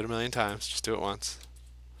 Don't do it a million times, just do it once.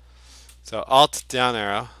 So Alt down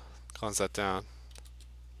arrow, clones that down.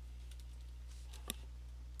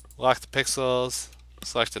 Lock the pixels,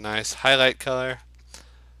 select a nice highlight color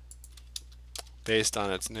based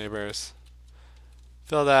on its neighbors.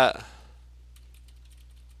 Fill that.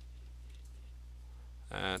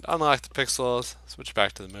 And unlock the pixels, switch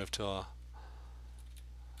back to the move tool.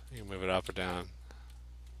 You can move it up or down.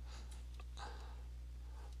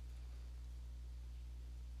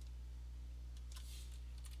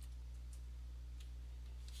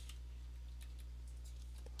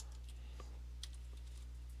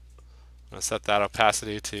 I'm going to set that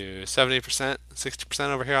opacity to 70%, 60%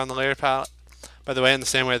 over here on the layer palette. By the way, in the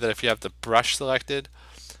same way that if you have the brush selected,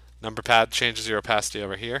 number pad changes your opacity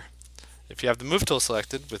over here. If you have the move tool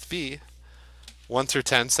selected with V, 1 through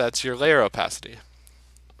 10 sets your layer opacity.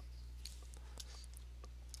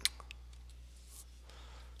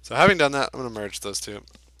 So having done that, I'm going to merge those two.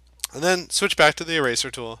 And then switch back to the eraser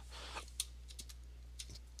tool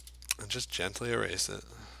and just gently erase it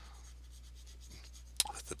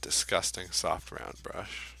with the disgusting soft round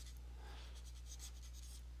brush.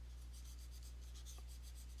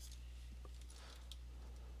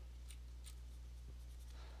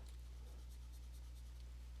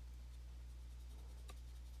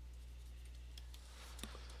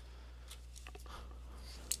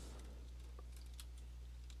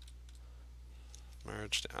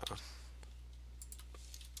 Merge down.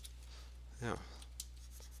 Yeah. How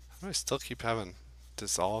do I still keep having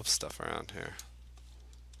dissolve stuff around here?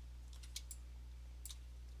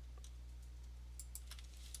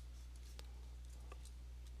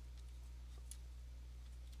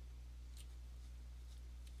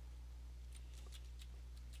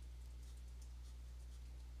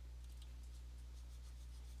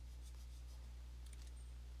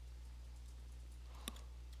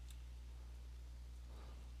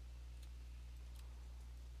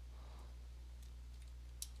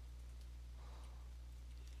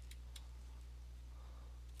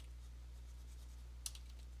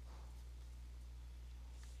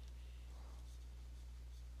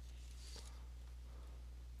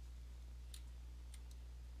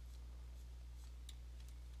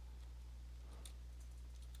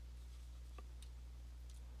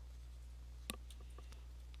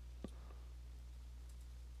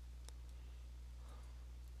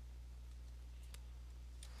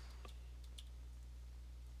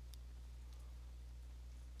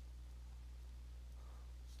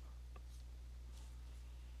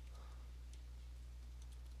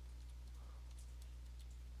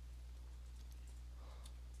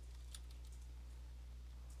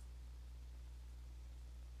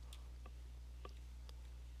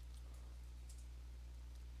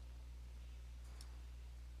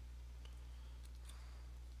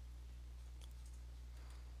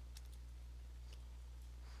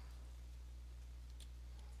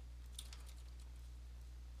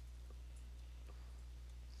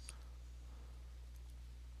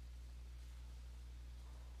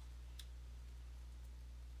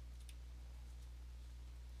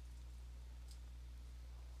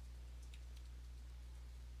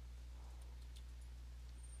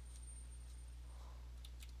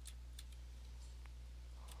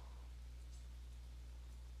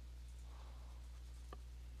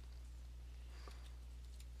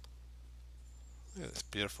 Look at this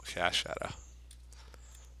beautiful cast shadow.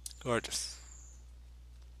 Gorgeous.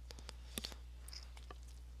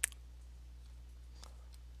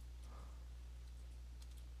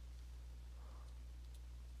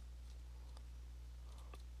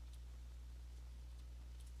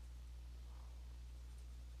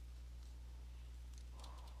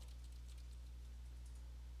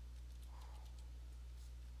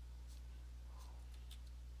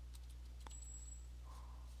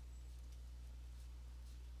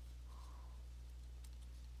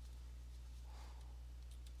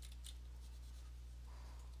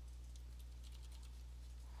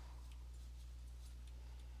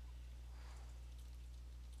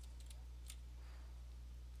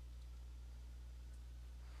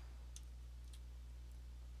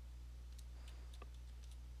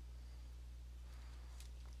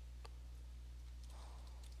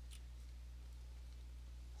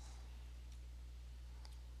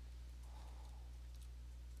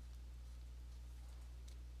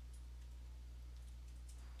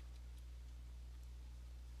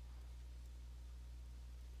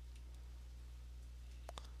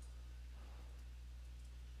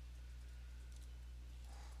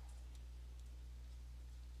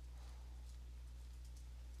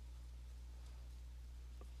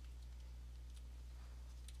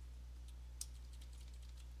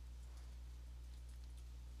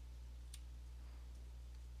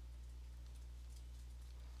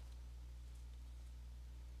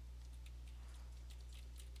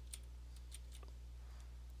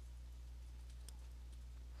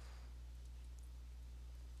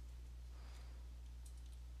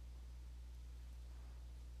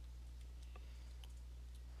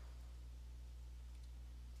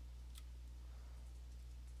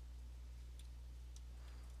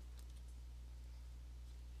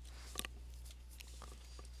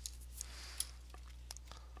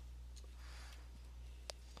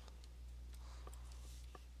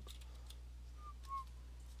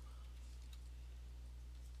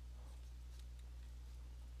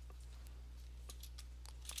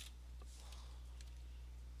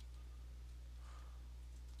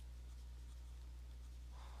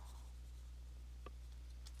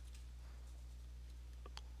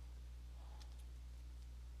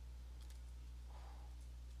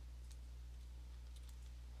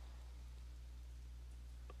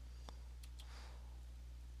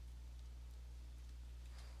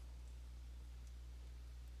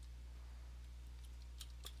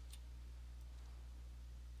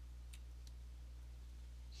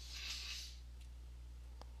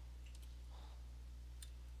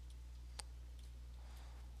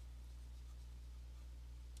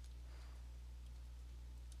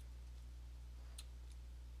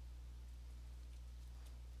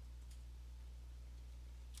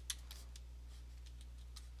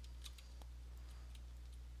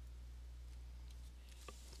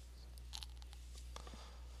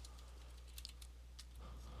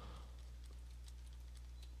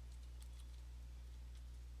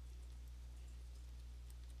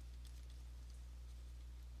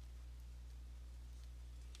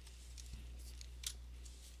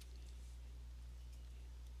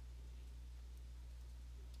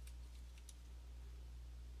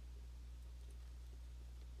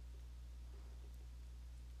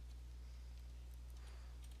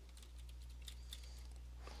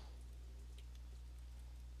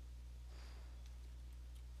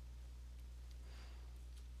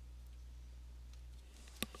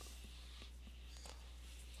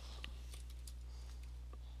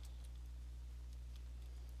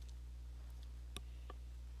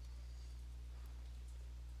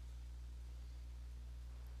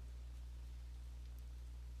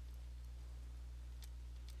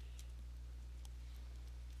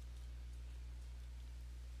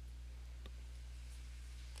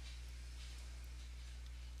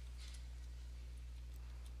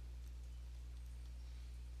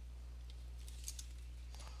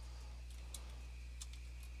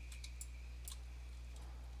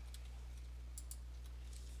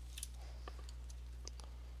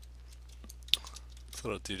 This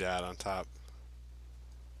little doodad on top.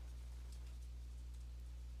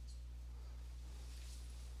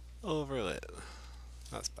 Overlay it.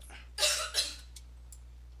 That's better.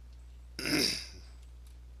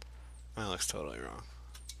 Mine looks totally wrong.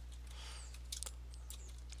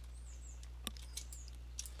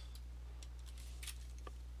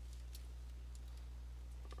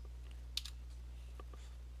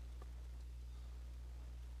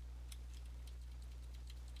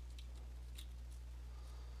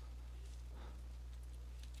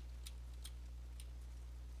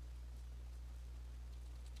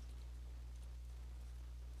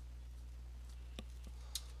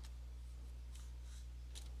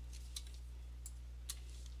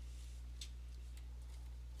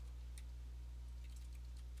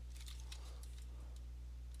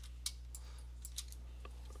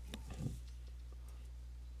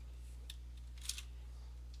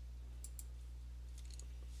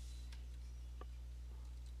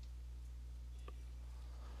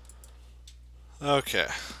 Okay,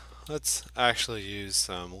 let's actually use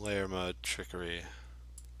some layer mode trickery.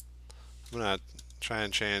 I'm gonna try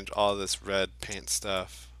and change all this red paint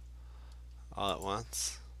stuff all at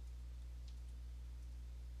once.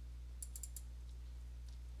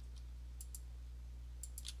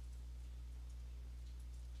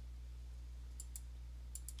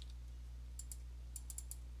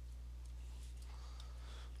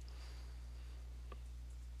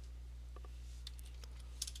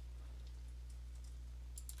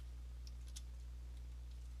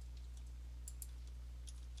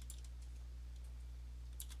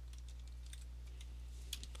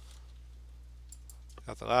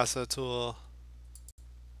 Got the lasso tool.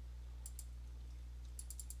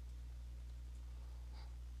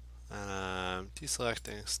 And I'm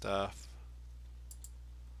deselecting stuff.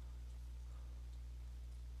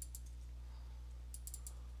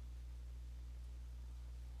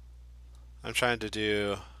 I'm trying to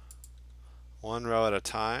do one row at a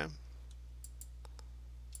time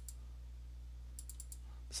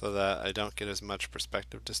so that I don't get as much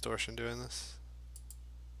perspective distortion doing this.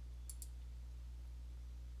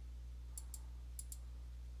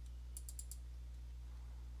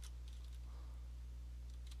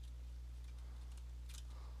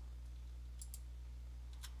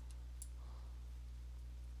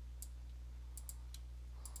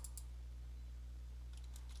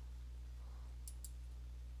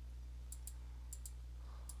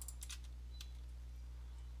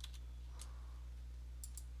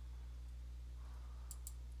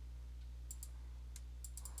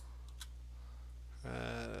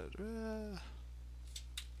 Red.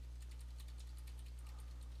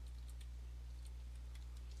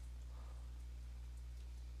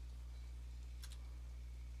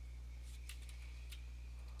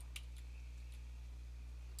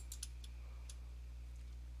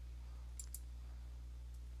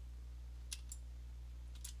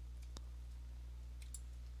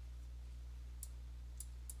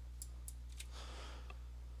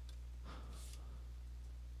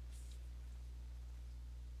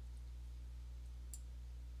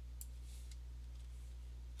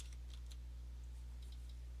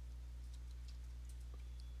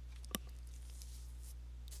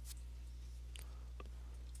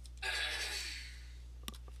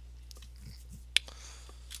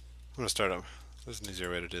 I'm gonna start over. There's an easier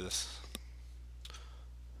way to do this.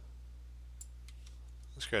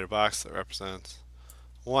 Let's create a box that represents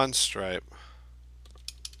one stripe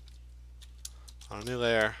on a new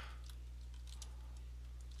layer.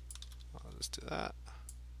 I'll just do that.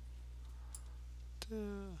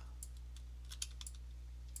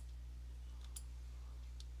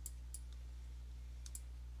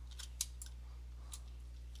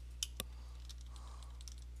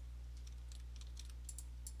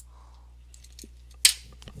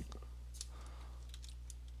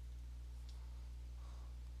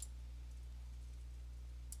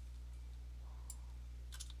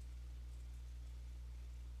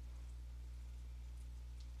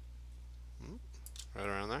 Right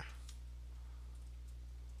around there.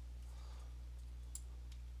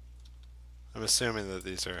 I'm assuming that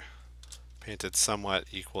these are painted somewhat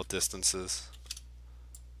equal distances.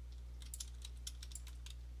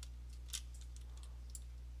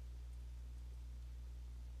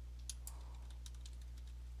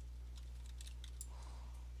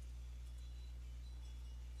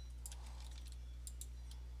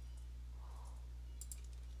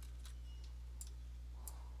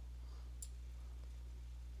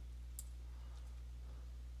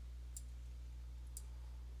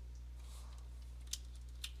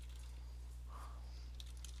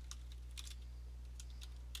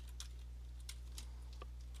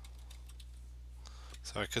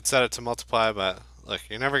 So I could set it to multiply, but look,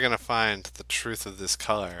 you're never going to find the truth of this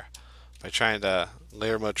color by trying to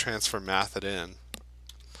layer mode transfer math it in.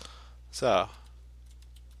 So I'm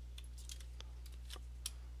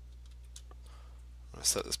going to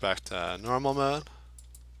set this back to normal mode.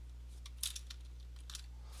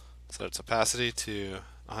 Set its opacity to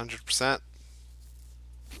 100%.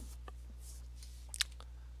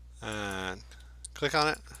 And click on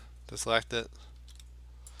it to select it.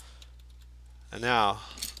 And now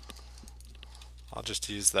I'll just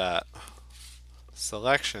use that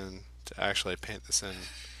selection to actually paint this in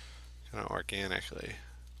kind of organically.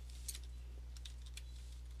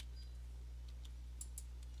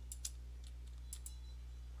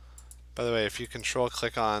 By the way, if you control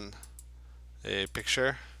click on a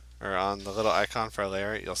picture or on the little icon for a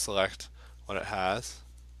layer, you'll select what it has.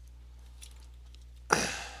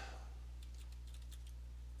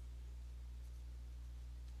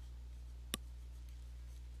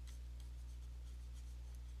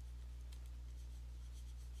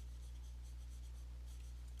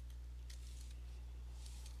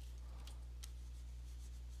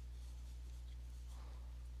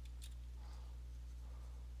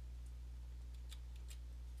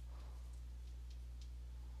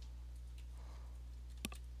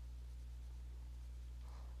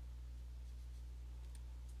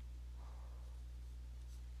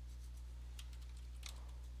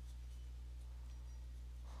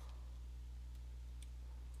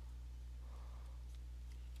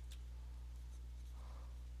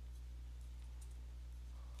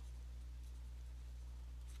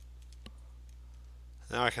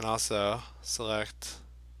 Now I can also select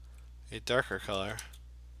a darker color.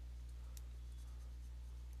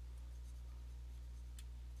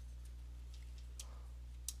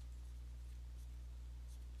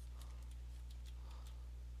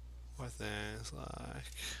 With things like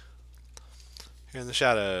here in the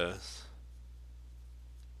shadows.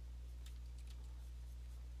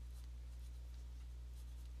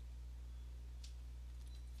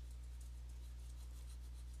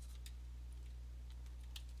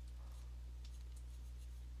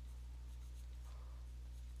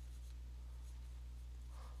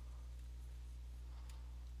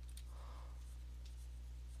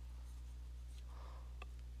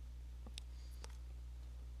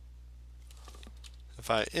 If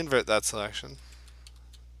I invert that selection,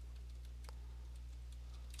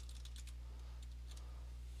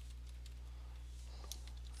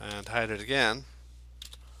 and hide it again,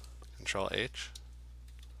 Control H,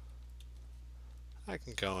 I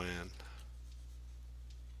can go in,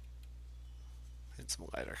 paint some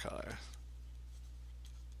lighter color.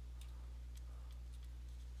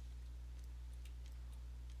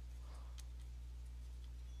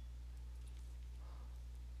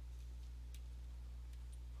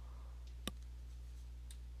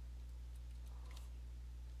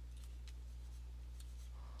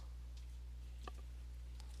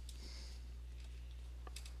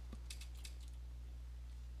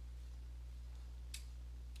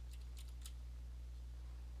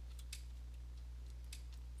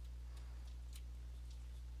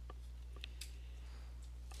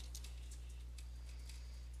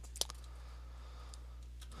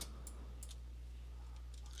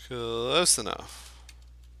 Close enough.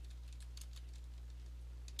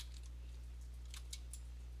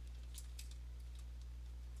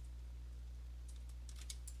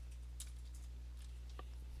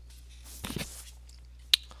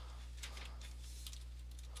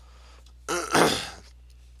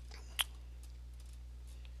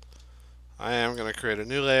 I am going to create a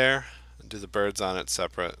new layer and do the birds on it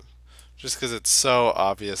separate, just because it's so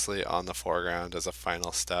obviously on the foreground as a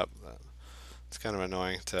final step that it's kind of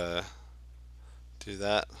annoying to do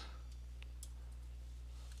that.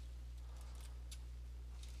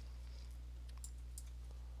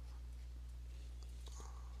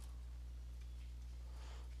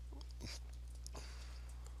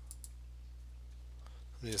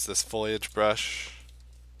 Use this foliage brush.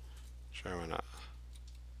 Sure, why not?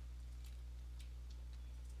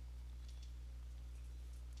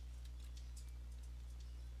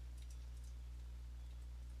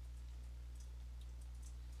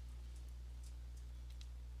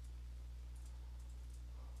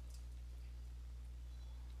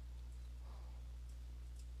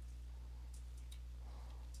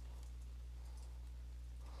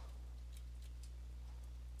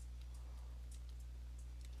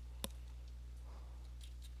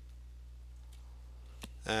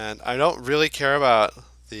 And I don't really care about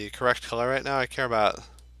the correct color right now. I care about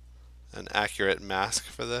an accurate mask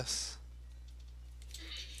for this.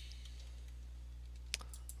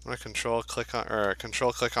 I'm going to control click on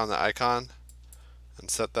the icon and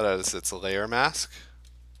set that as its layer mask.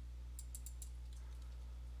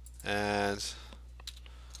 And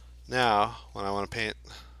now, when I want to paint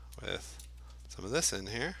with some of this in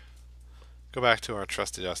here, go back to our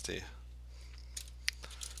trusty dusty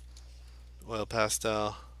oil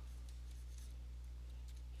pastel.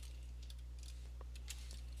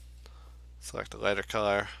 Select a lighter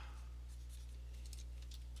color.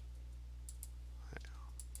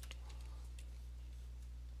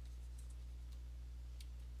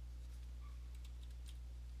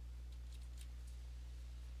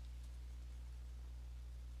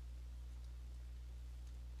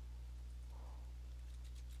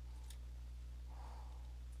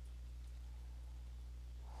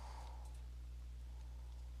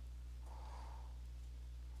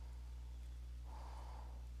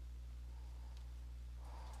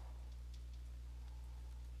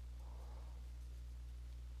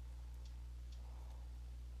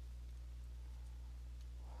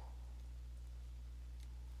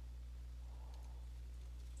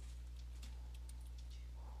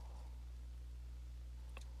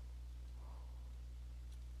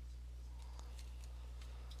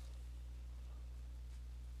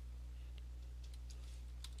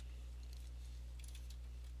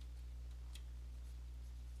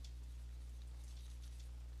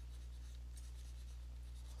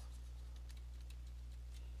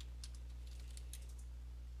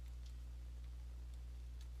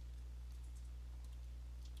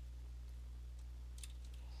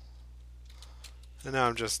 And now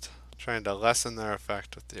I'm just trying to lessen their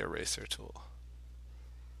effect with the eraser tool.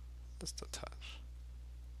 Just a touch.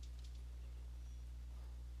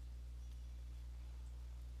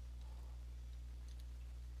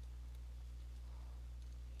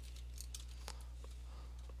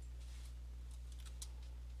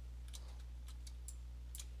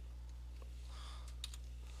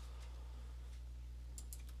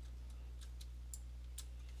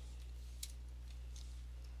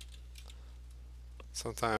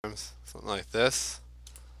 Sometimes something like this,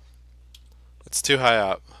 it's too high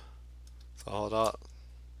up. So I'll hold out.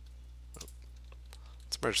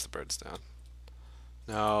 Let's merge the birds down.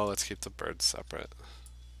 No, let's keep the birds separate.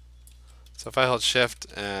 So if I hold Shift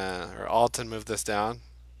or Alt and move this down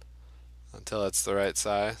until it's the right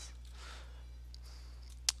size,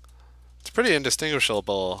 it's pretty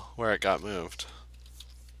indistinguishable where it got moved.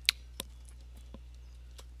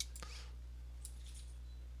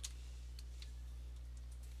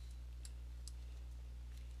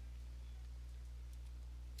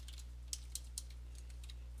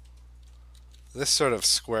 This sort of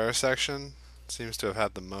square section seems to have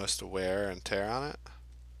had the most wear and tear on it.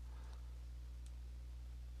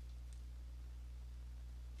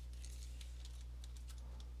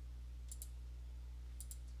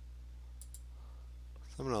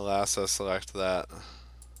 So I'm going to lasso select that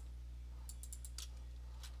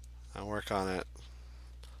and work on it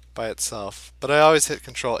by itself. But I always hit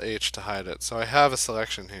Control H to hide it. So I have a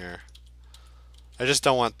selection here. I just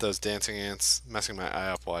don't want those dancing ants messing my eye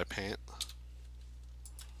up while I paint.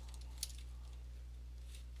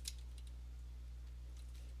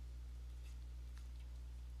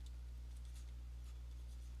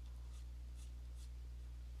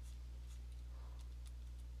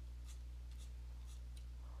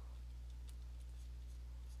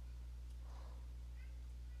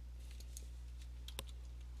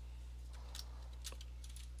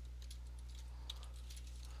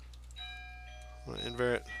 I'm going to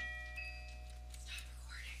invert.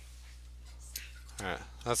 Alright,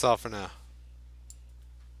 that's all for now.